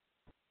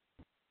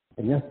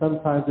 And yes,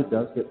 sometimes it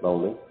does get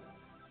lonely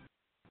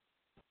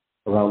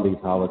around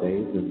these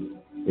holidays, and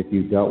if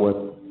you dealt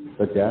with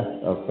the death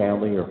of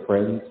family or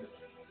friends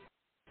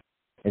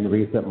in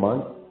recent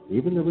months,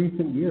 even the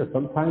recent year,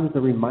 sometimes a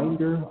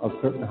reminder of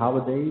certain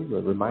holidays,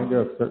 a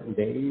reminder of certain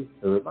days,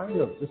 a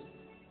reminder of just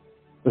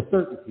the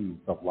certainties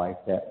of life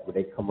that when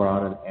they come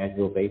around on an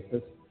annual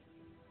basis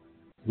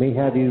may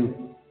have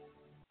you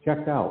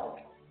checked out.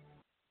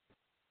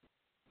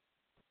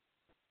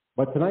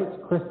 But tonight's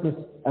Christmas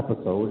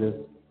episode is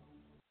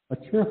a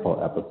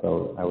cheerful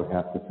episode, I would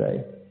have to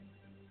say.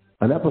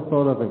 An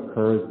episode of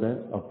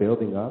encouragement, of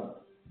building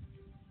up.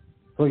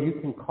 So you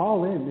can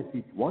call in if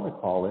you want to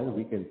call in.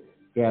 We can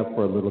gab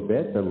for a little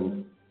bit.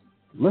 The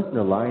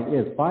listener line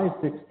is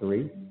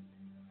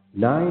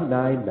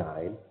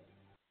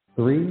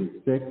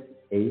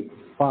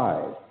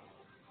 563-999-3685.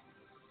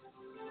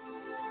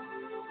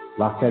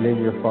 Lock that in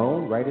your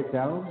phone. Write it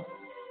down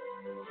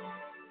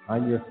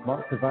on your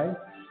smart device.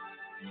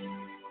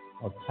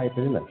 Or type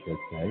it in, I should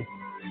say.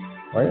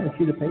 Or on a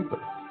sheet of paper.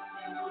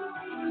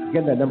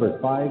 Again, that number is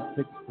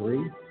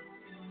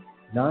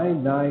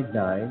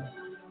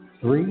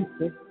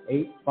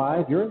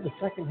 563-999-3685. You're in the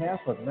second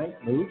half of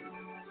Night Mood.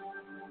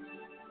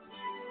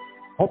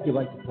 Hope you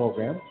like the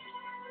program.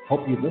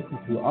 Hope you listen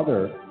to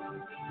other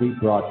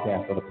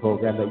rebroadcasts of the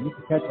program that you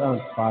can catch on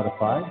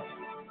Spotify.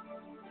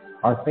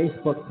 Our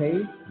Facebook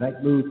page,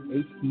 Night Mood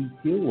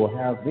HDQ, will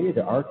have many of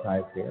the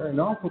archives there. And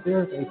also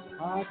there's a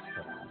podcast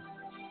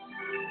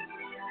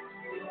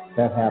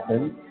that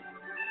happens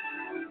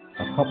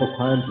a couple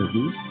times a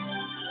week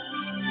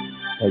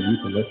that you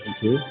can listen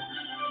to.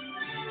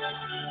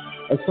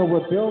 And so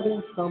we're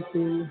building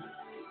something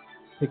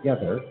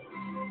together.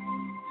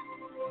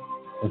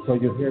 And so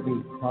you'll hear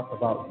me talk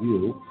about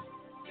you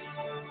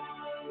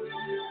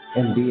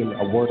and being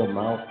a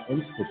word-of-mouth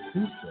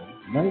institution,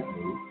 Night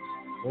Mood.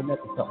 Wouldn't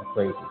that be something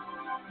crazy?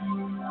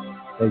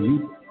 That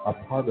you are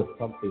part of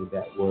something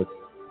that would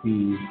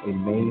be a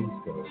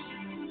mainstay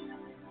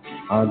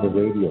on the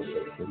radio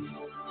station.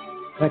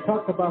 And I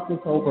talked about this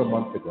over a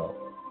month ago.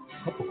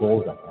 A couple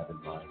goals I have in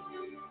mind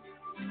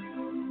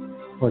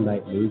for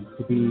Night Mood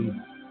to be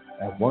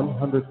at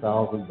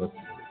 100,000 listeners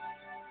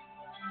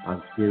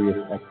on Sirius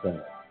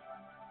XM.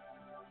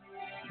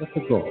 That's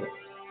a goal.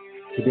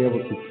 To be able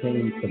to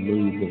change the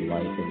moods in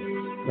life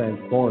and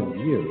transform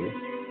you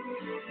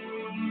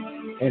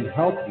and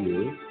help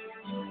you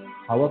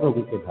however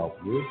we can help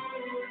you,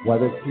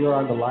 whether it's here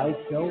on the live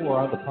show or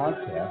on the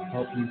podcast,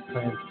 help you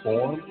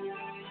transform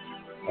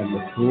and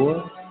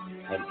mature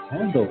and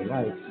handle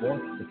life more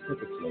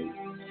specifically,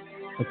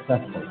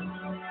 successfully.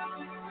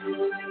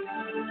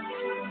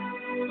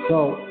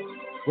 So,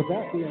 with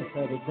that being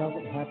said, it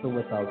doesn't happen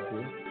without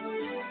you.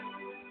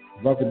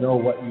 I'd love to know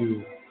what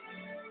you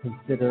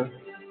consider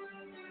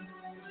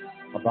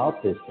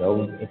about this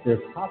show. If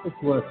there's topics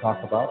you want to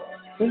talk about,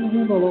 send an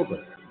email over,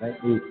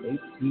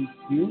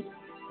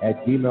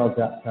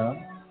 nightmoodhdq@gmail.com,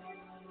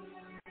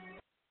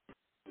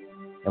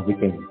 and we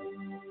can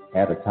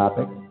add a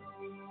topic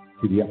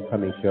to the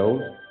upcoming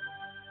shows.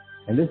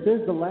 And this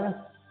is the last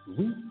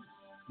week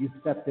you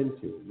stepped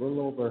into, a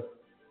little over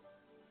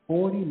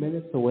 40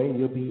 minutes away, and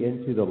you'll be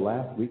into the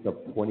last week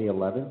of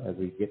 2011 as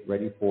we get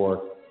ready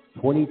for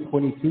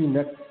 2022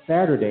 next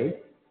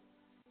Saturday.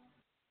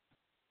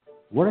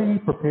 What are you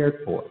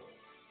prepared for?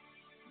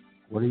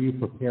 What are you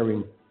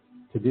preparing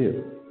to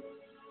do?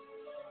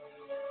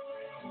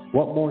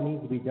 What more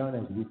needs to be done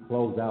as we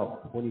close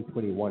out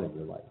 2021 in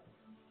your life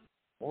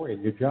or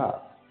in your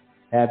job?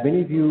 Have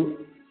any of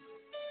you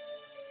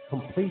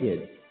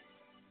completed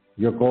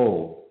your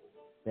goals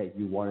that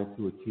you wanted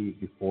to achieve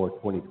before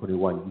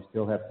 2021? You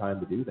still have time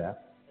to do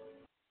that.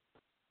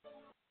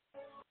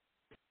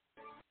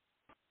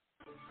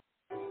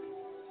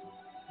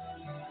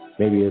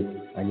 Maybe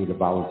I need to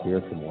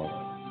volunteer some more.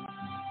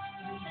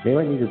 Maybe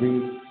I need to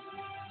read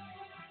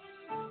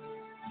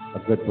a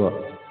good book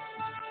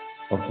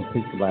or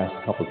complete the last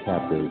couple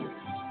chapters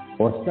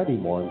or study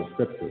more in the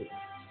scriptures.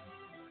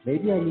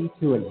 Maybe I need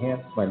to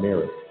enhance my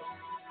marriage.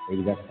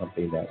 Maybe that's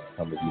something that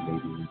some of you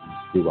maybe need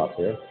to do out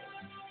there.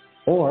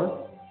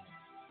 Or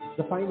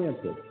the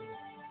finances.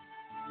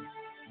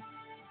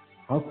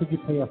 How could you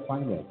pay a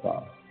finance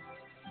off?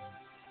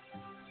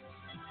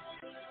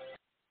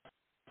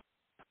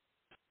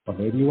 Or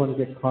maybe you want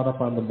to get caught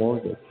up on the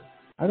mortgage.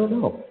 I don't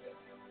know.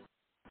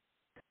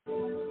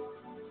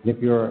 If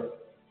you're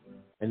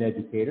an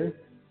educator,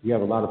 you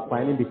have a lot of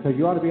planning because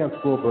you ought to be on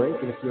school break.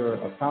 And if you're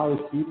a college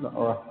student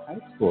or a high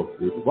school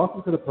student,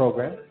 welcome to the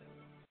program.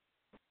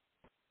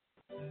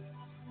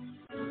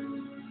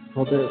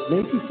 So there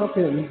may be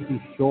something that needs to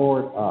be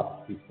shored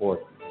up before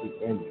the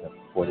end of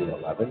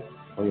 2021.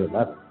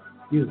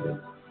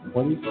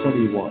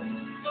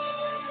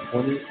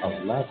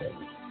 2011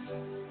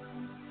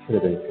 should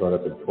have been shored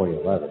up in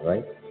 2011,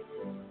 right?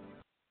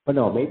 But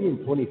no, maybe in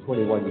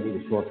 2021 you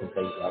need to shore some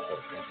things up and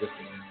just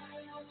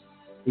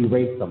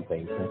erase some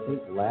things. I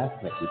think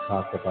last night we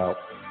talked about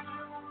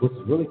what's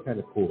really kind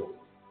of cool.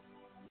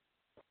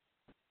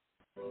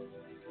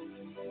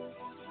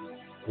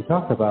 We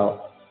talked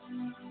about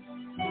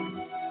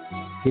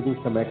giving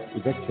some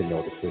eviction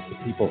notices to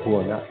people who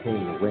are not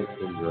paying the rent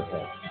in your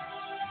head.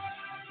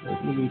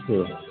 If you need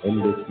to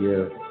end this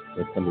year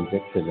with some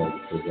eviction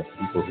notices of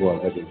people who are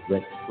living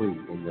rent-free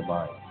in your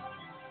mind.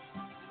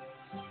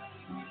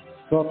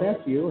 So if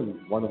that's you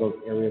and one of those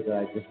areas that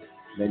I just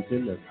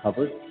mentioned or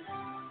covered,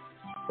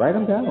 Write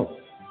them down.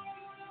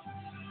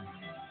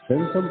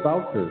 Send some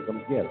vouchers, some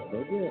gifts,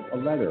 maybe a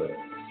letter,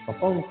 a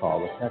phone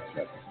call, a text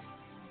message.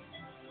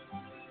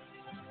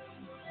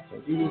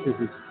 Maybe you need to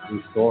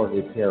restore and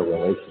repair a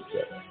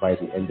relationship by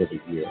the end of the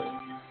year.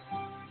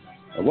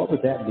 And what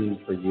would that mean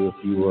for you if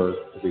you were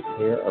to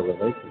repair a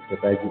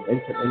relationship as you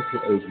enter into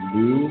a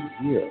new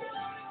year,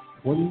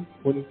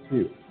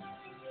 2022?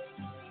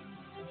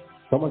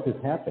 So much has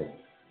happened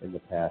in the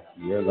past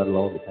year, let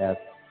alone the past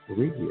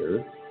 3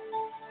 years.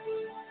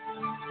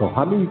 So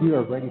how many of you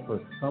are ready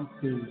for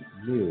something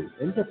new,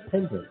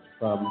 independent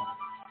from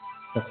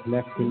the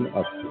connection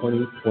of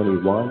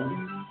 2021,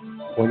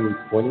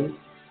 2020?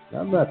 Now,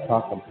 I'm not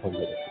talking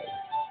politically.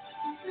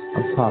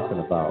 I'm talking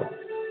about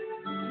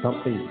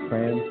something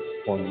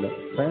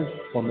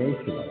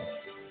transformational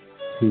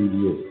to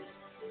you.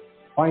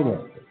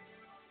 Finances,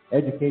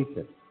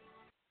 education,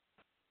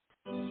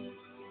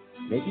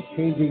 maybe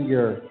changing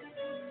your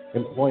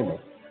employment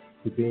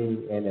to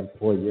being an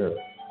employer.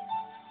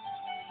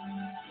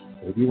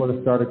 Maybe you want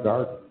to start a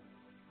garden.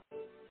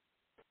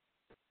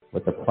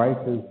 With the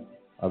prices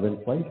of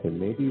inflation,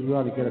 maybe we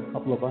ought to get a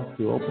couple of us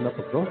to open up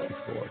a grocery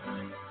store.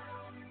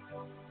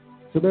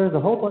 So there's a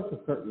whole bunch of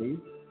certainties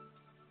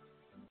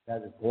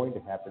that is going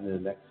to happen in the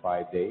next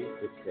 5 days,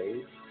 6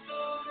 days.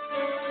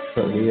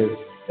 Certainly is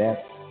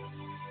that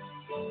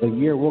the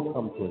year will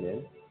come to an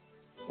end.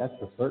 That's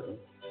for certain.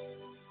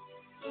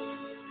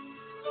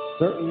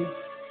 Certain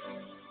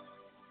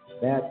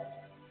that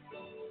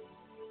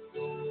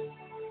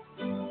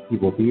He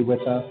will be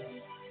with us,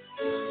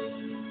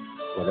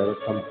 whatever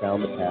comes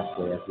down the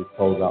pathway as we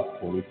close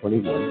out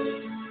 2021.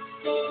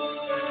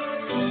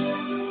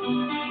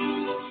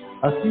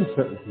 A few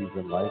certainties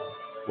in life.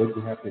 Wouldn't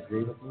you have to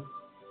agree with me?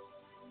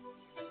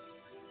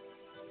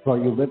 So are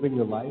you living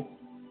your life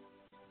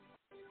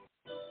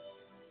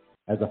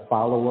as a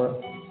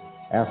follower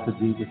after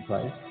Jesus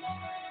Christ?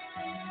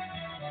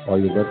 Or are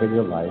you living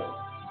your life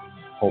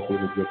hoping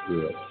to get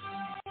through it?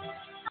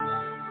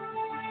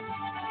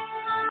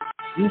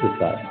 You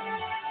decide.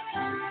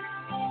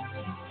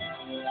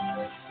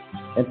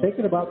 And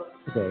thinking about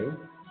today,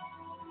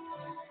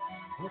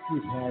 I hope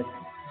you've had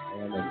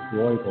an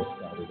enjoyable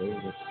Saturday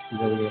and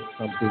experienced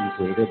something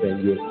greater than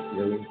you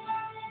experienced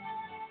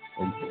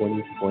in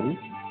 2020.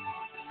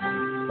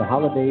 The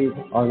holidays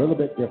are a little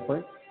bit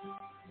different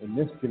in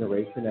this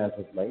generation as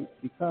of late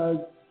because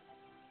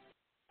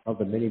of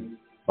the many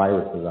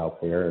viruses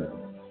out there and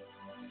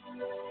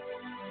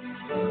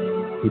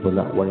people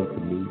not wanting to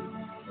meet.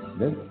 And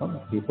then some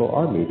people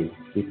are meeting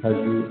because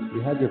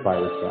you have your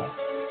virus shot.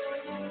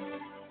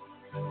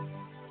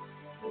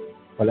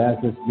 But as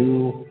this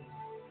new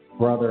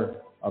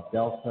brother of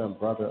Delta and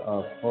brother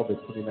of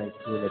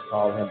COVID-19, they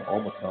call him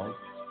Omicron,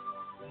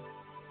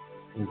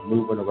 is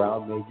moving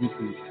around. May you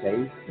be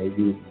safe. May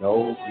you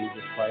know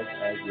Jesus Christ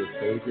as your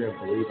Savior and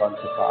believe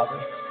unto Father.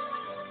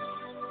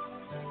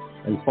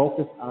 And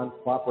focus on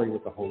cooperating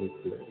with the Holy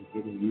Spirit and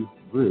getting you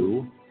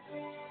through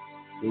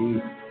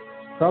these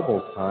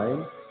troubled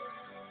times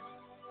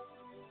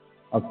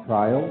of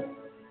trials.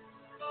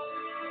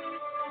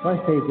 So I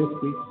say this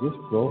week, just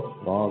grow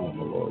strong in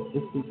the Lord.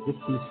 This week,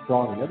 just be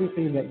strong in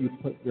everything that you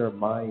put your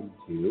mind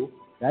to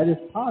that is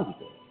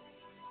positive.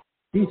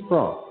 Be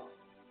strong.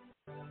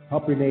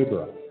 Help your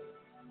neighbor out.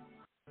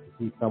 If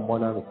you see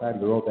someone on the side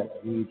of the road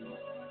that needs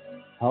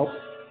help,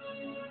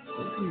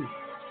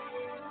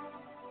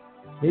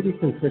 maybe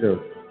consider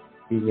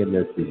being in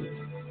their shoes.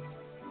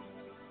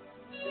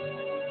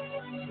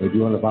 If you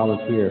want to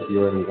volunteer, if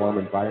you're in a warm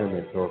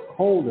environment or a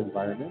cold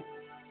environment,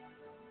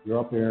 you're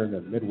up here in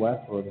the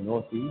Midwest or the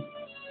Northeast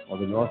or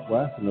the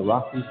Northwest and the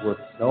Rockies where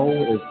snow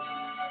is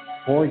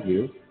for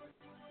you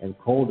and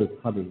cold is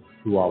coming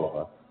to all of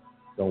us.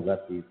 Don't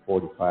let these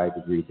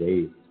 45-degree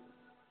days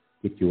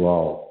get you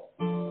all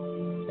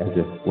as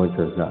if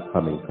winter is not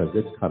coming, because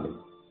it's coming.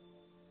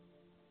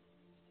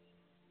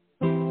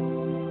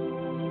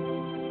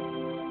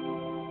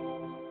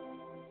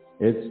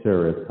 It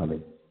sure is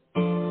coming.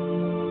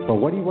 So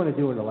what do you want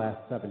to do in the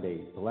last 7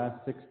 days, the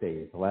last 6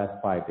 days, the last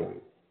 5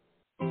 days?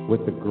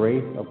 With the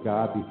grace of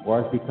God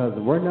before us, because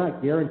we're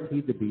not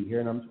guaranteed to be here,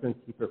 and I'm just going to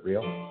keep it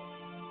real.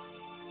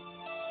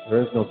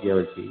 There is no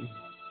guarantee.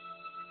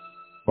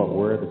 But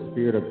where the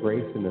Spirit of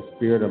grace and the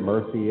Spirit of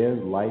mercy is,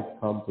 life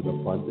comes with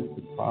abundance,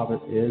 and Father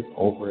is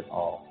over it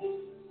all.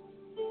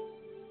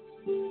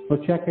 So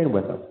check in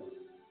with Him.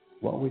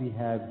 What would He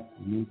have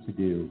you to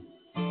do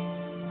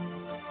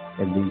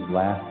in these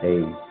last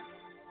days?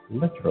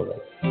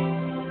 Literally.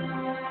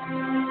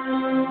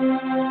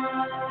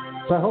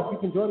 So I hope you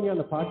can join me on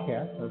the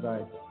podcast as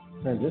I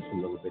transition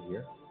a little bit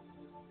here.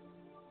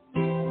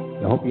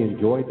 I hope you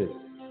enjoy this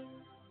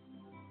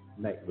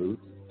Night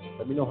Moods.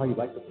 Let me know how you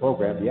like the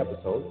program, the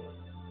episodes,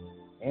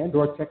 and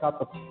or check out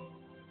the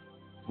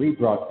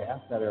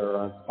rebroadcasts that are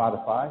on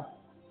Spotify.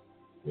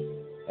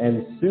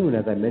 And soon,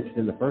 as I mentioned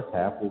in the first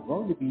half, we're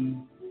going to be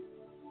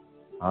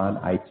on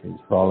iTunes.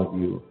 For all of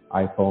you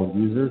iPhone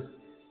users,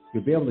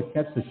 you'll be able to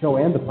catch the show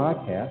and the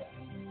podcast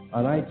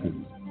on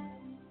iTunes.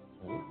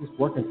 So we're just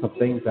working some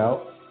things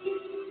out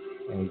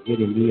and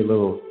getting me a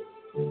little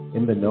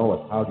in the know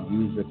of how to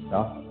use this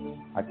stuff.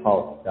 I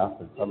call it stuff,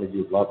 and some of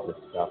you love this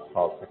stuff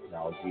called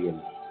technology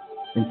and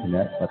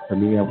internet. But for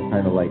me, I'm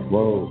kind of like,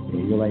 whoa, stay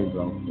in your lane,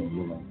 bro, stay in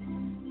your lane.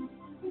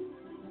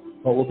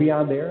 But we'll be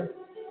on there.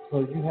 So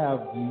you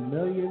have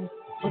millions,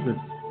 hundreds,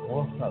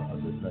 not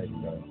hundreds, right?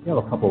 You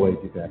have a couple ways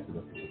you can actually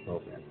listen to the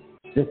program.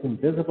 This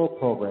invisible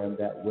program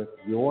that, with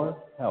your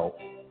help,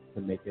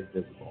 can make it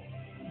visible.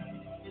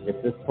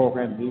 If this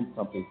program means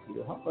something to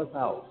you, help us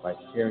out by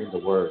sharing the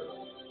word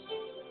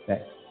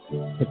that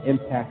can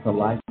impact the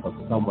life of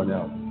someone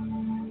else.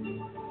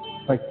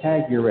 It's like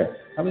Tag Your It.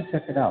 Come and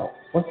check it out.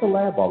 What's the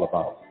lab all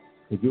about?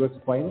 Could you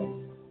explain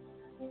it?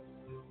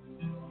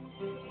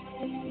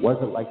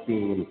 What's it like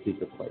being in a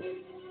secret place?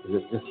 Is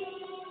it just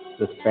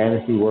this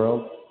fantasy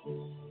world?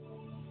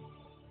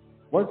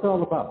 What's it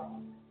all about?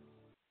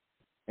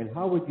 And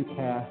how would you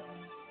pass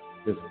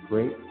this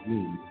great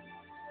need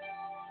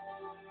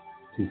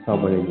to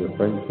someone in your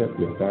friendship,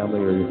 your family,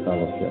 or your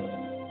fellowship?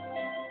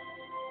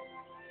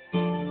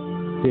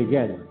 See,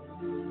 again,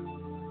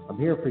 I'm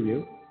here for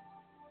you.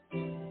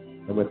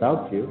 And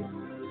without you,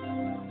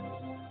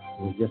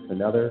 it's just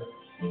another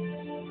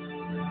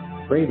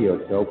radio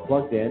show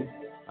plugged in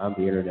on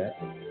the internet,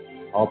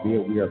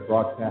 albeit we are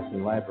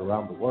broadcasting live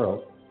around the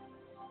world.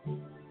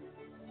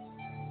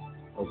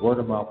 A word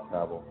of mouth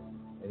travel.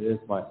 It is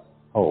my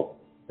hope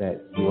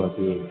that you are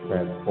being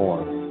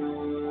transformed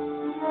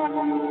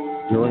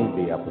during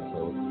the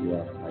episode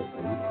here on Night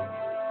Mood.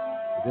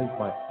 It is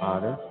my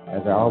honor,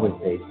 as I always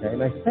say,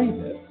 and I say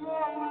this,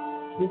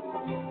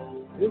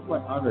 it is my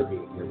honor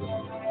being here with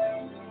you.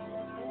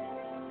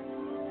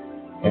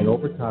 And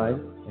over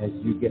time, as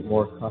you get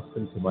more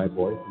accustomed to my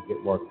voice, you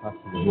get more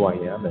accustomed to who I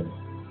am, and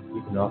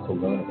you can also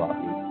learn about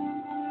me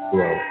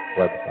through our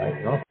website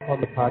and also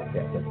on the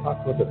podcast. I'll talk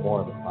a little bit more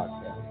on the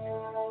podcast.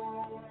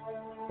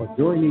 But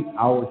during these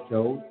hour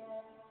shows,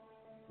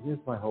 it is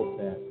my hope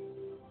that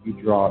you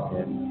draw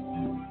in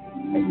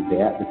and the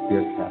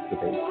atmosphere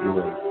captivates you,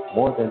 and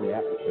more than the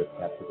atmosphere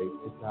captivates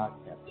you, God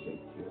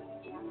captivates you.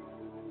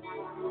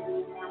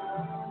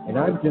 And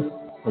I'm just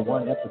the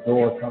one at the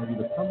door telling you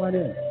to come on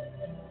in.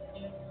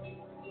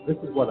 This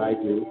is what I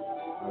do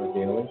on a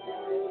daily.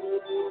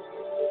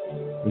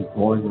 He's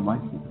born in my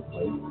secret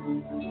place.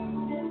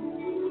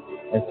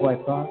 And so I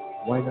thought,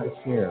 why not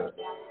share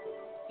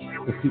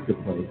the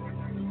secret place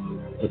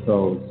with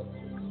those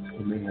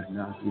who may have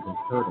not even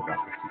heard about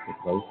the secret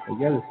place? But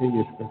yet it's in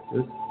your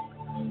scriptures.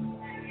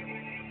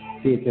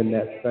 See, it's in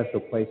that special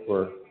place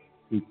where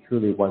he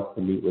truly wants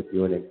to meet with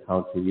you and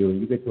encounter you,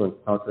 and you get to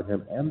encounter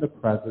him and the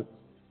presence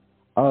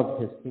of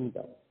his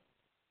kingdom.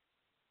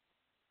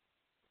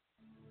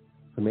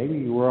 So maybe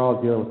you were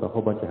all dealing with a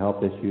whole bunch of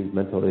health issues,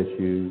 mental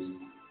issues,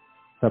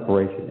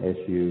 separation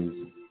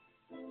issues,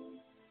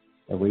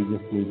 and we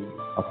just need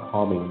a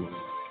calming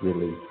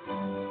relief.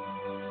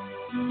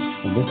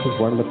 And this is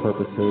one of the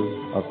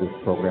purposes of this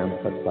program,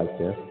 such like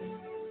this,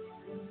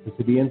 is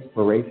to be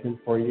inspiration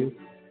for you,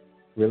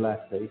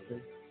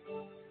 relaxation,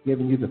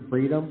 giving you the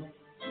freedom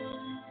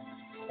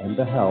and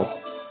the help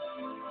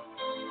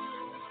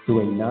through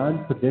a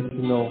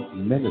non-traditional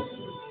ministry.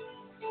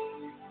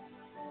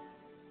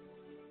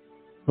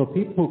 So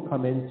people who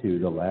come into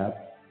the lab,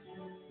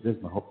 it is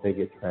my hope they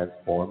get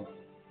transformed,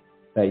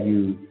 that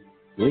you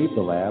leave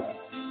the lab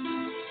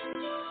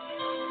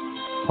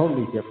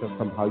totally different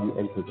from how you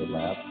entered the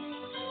lab,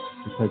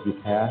 because you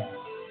passed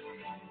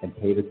and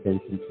paid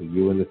attention to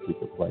you in the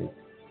secret place.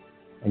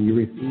 And you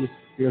receive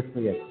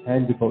spiritually a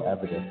tangible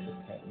evidence,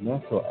 a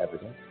natural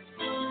evidence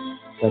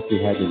that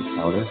you had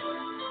encountered.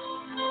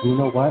 And you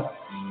know what?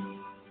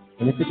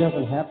 And if it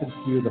doesn't happen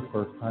to you the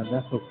first time,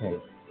 that's okay.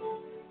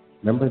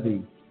 Remember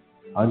the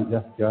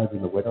unjust judge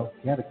and the widow?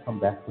 You had to come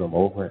back to him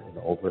over and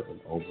over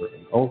and over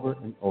and over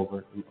and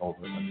over and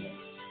over again.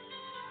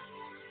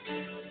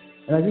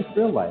 And I just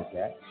realized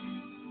that.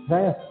 And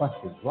I asked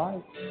questions.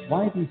 Why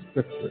these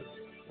scriptures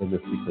in the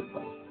secret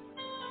place?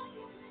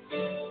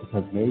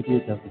 Because maybe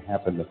it doesn't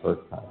happen the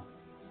first time.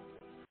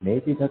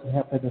 Maybe it doesn't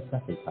happen the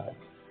second time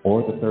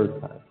or the third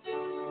time.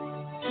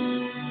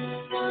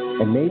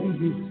 And maybe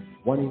he's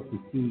wanting to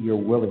see your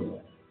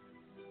willingness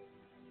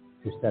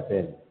to step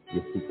in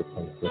your secret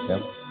place with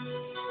him.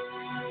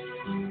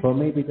 So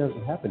maybe it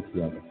doesn't happen to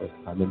you on the first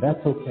time, and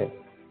that's okay.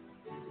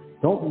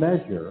 Don't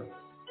measure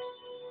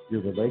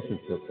your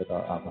relationship with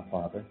our Abba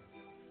Father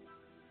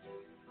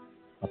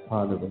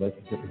upon the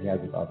relationship he has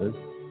with others.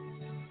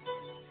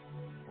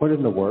 Put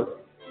in the work,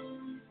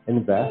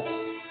 invest,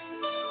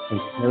 and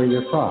carry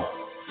your cross.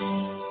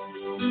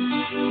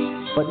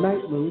 But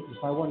Night Mood,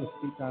 if I want to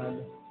speak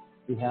on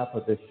behalf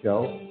of this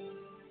show,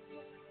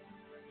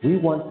 we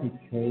want to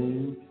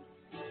change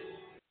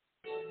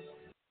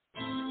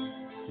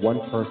one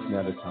person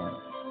at a time.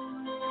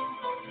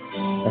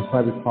 That's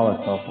why we call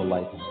ourselves a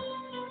lighthouse.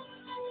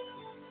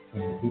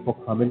 And people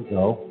come and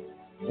go,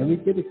 and we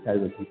get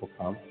excited when people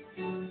come,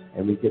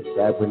 and we get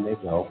sad when they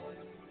go.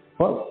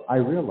 But I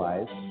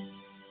realize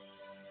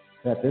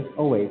that this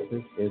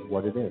oasis is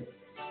what it is.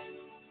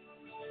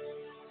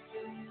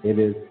 It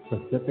is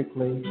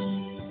specifically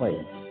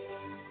placed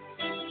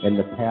in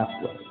the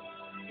pathway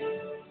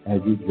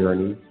as you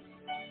journey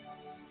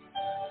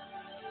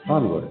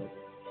onward.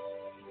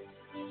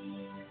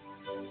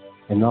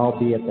 And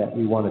albeit that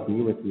we want to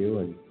be with you,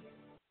 and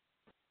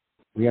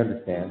we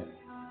understand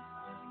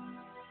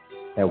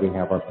that we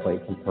have our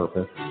place and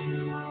purpose,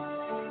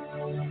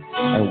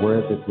 and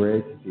we're the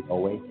bridge, the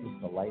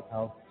oasis, the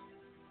lighthouse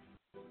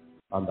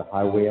on the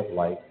highway of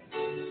life,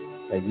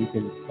 that you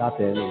can stop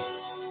in and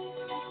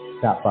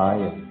stop by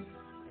and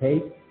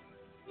take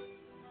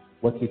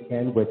what you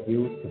can with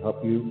you to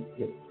help you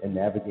get and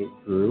navigate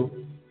through.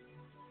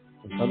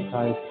 And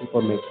sometimes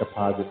people make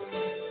deposits,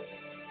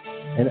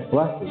 and it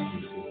blesses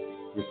you to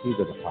receive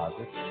the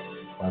deposit.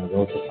 One of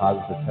those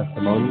deposits are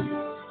testimonies,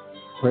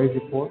 praise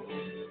reports.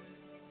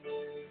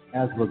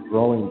 As we're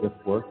growing this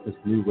work, this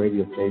new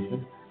radio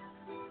station,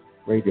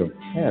 radio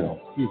channel,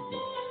 excuse me.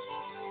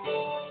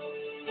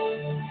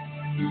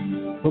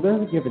 So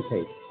there's a give and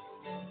take.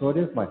 So it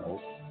is my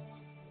hope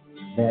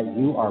that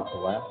you are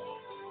blessed,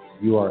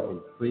 you are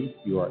increased,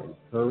 you are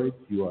encouraged,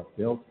 you are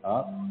built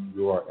up,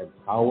 you are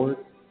empowered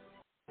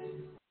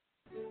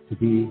to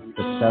be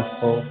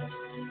successful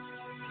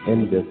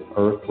in this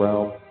earth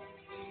realm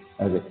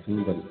as a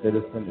kingdom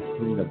citizen, a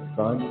kingdom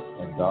son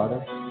and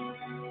daughter.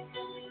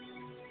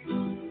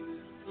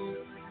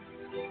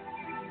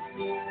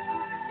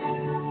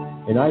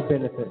 And I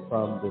benefit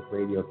from this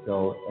radio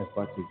show as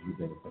much as you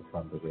benefit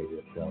from the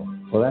radio show.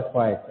 So that's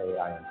why I say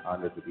I am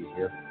honored to be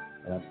here,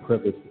 and I'm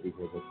privileged to be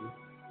here with you.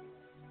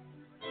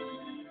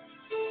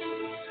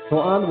 So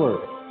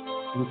onward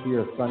into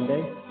your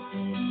Sunday.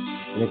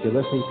 And if you're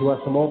listening to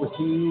us from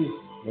overseas,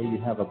 may you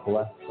have a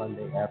blessed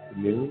Sunday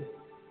afternoon,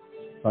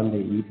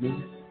 Sunday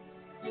evening.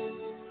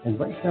 And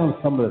write down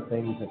some of the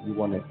things that you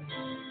want to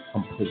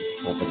complete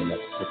over the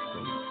next 6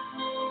 days.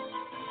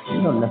 You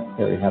don't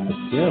necessarily have to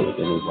share with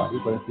anybody,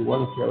 but if you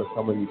want to share with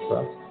someone you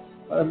trust,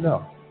 let them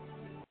know.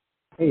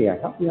 Hey,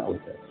 help me out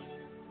with this.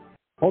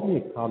 Hold me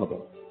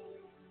accountable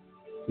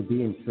to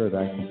being sure that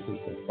I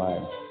complete this by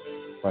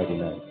Friday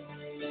night.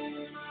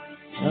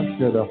 And I'm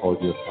sure they'll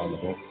hold you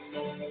accountable.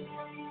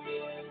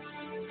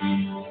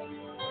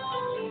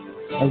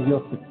 And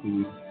you'll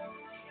succeed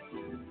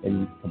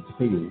in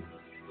completing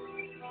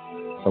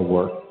the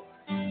work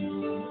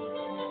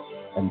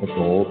and the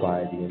goal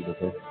by the end of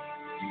this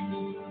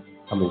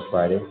coming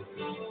Friday.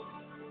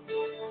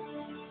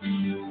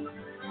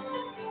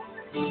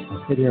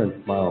 I sit here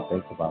and smile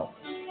and think about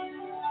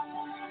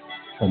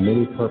the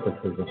many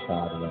purposes of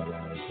God in our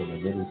lives and the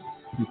many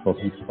people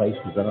He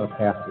places in our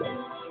pathway.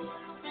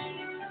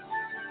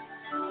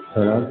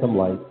 Turn on some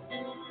light,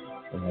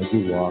 and as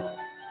you walk,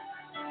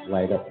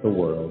 light up the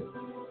world.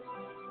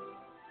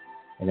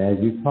 And as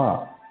you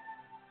talk,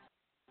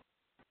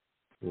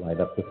 light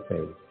up the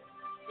space.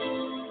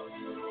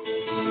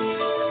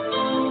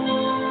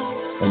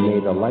 And may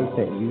the light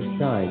that you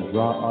shine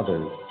draw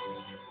others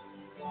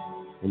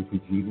into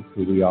Jesus,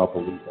 who we all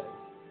believe in,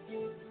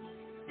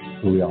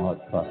 who we all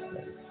have trust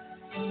in,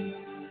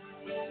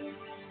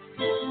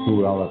 who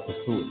we all are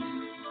pursuing.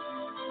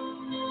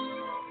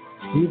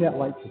 Be that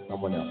light to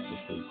someone else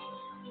this week.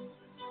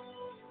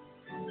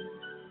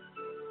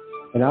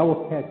 And I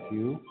will catch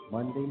you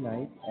Monday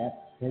night at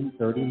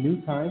 10:30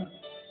 new time.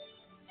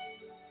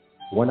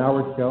 1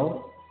 hour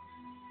show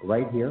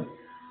right here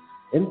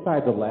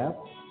inside the lab.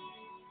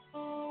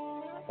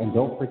 And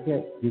don't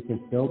forget, you can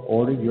still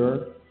order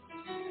your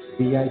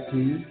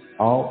VIP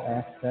All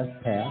Access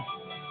Pass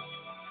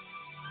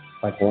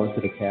by going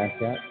to the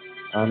Cash App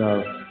on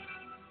our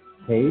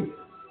page,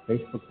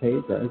 Facebook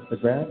page or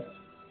Instagram.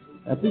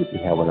 I believe we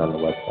have one on the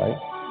website.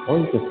 Or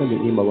you can send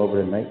an email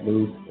over to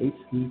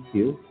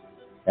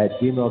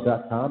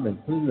nightmoodhq@gmail.com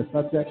and put in the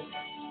subject,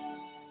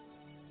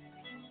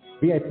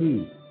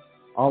 VIP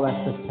All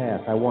Access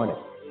Pass, I want it.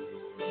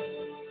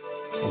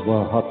 And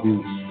we'll help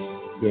you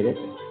get it.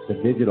 The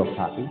digital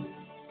copy.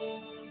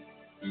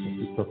 If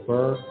you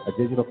prefer a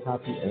digital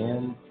copy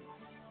and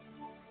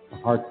a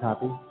hard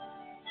copy,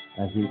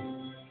 as we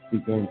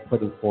begin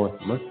putting forth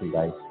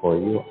merchandise for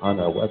you on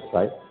our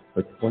website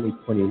for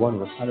 2021,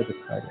 we're kind of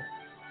excited.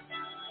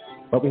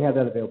 But we have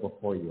that available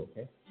for you,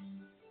 okay?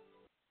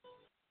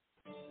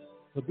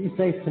 So be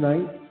safe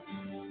tonight.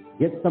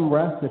 Get some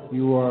rest if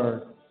you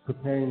are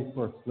preparing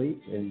for sleep,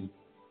 and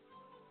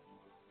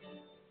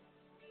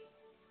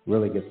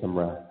really get some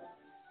rest.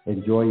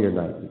 Enjoy your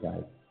night, you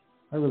guys.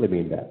 I really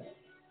mean that.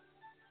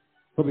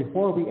 So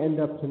before we end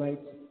up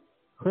tonight's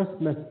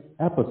Christmas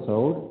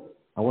episode,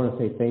 I want to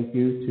say thank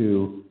you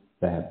to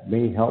the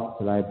many helps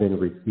that I've been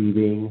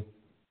receiving,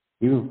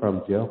 even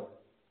from Jill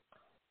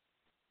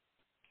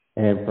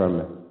and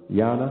from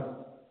Yana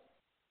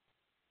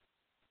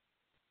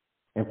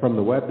and from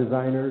the web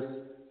designers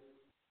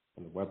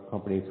and the web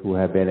companies who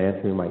have been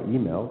answering my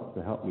emails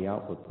to help me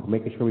out with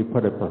making sure we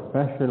put a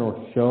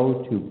professional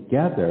show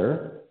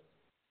together.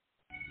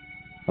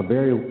 A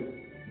very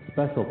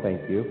special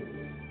thank you.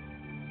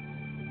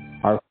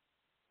 Our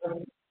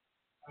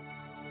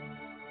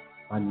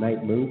on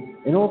Night Mood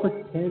in over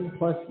 10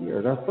 plus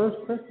years, our first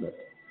Christmas,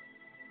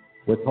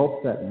 with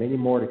hopes that many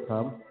more to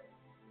come.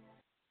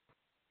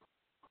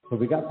 So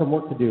we got some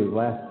work to do. The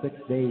last 6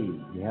 days,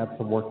 we have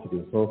some work to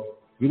do. So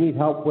if you need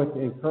help with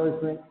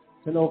encouragement,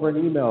 send over an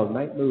email,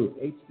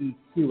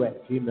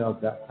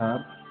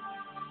 nightmovehd2@gmail.com.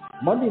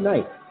 Monday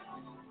night,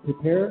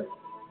 prepare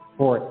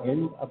for an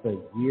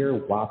end-of-the-year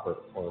Whopper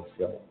or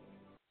show,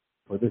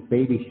 for this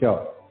baby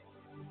show.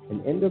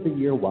 An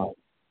end-of-the-year Whopper.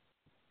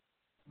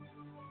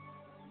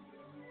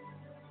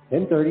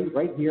 10:30,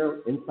 right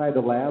here inside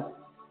the lab.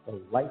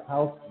 The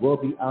lighthouse will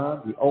be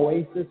on. The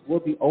oasis will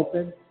be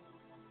open.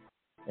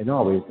 And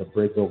always the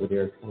bridge over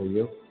there is for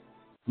you.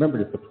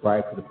 Remember to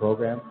subscribe to the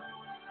program.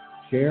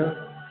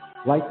 Share,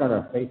 like on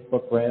our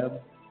Facebook gram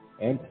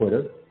and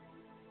Twitter.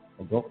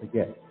 And don't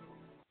forget,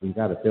 we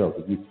got to build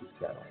a YouTube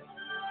channel.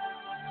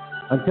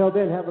 Until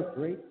then, have a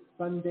great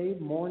Sunday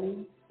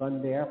morning,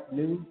 Sunday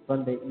afternoon,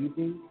 Sunday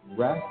evening.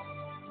 Rest,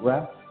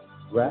 rest,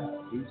 rest.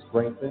 Be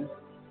strengthened.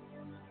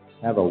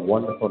 Have a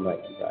wonderful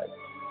night, you guys.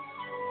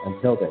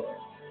 Until then,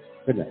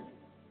 good night.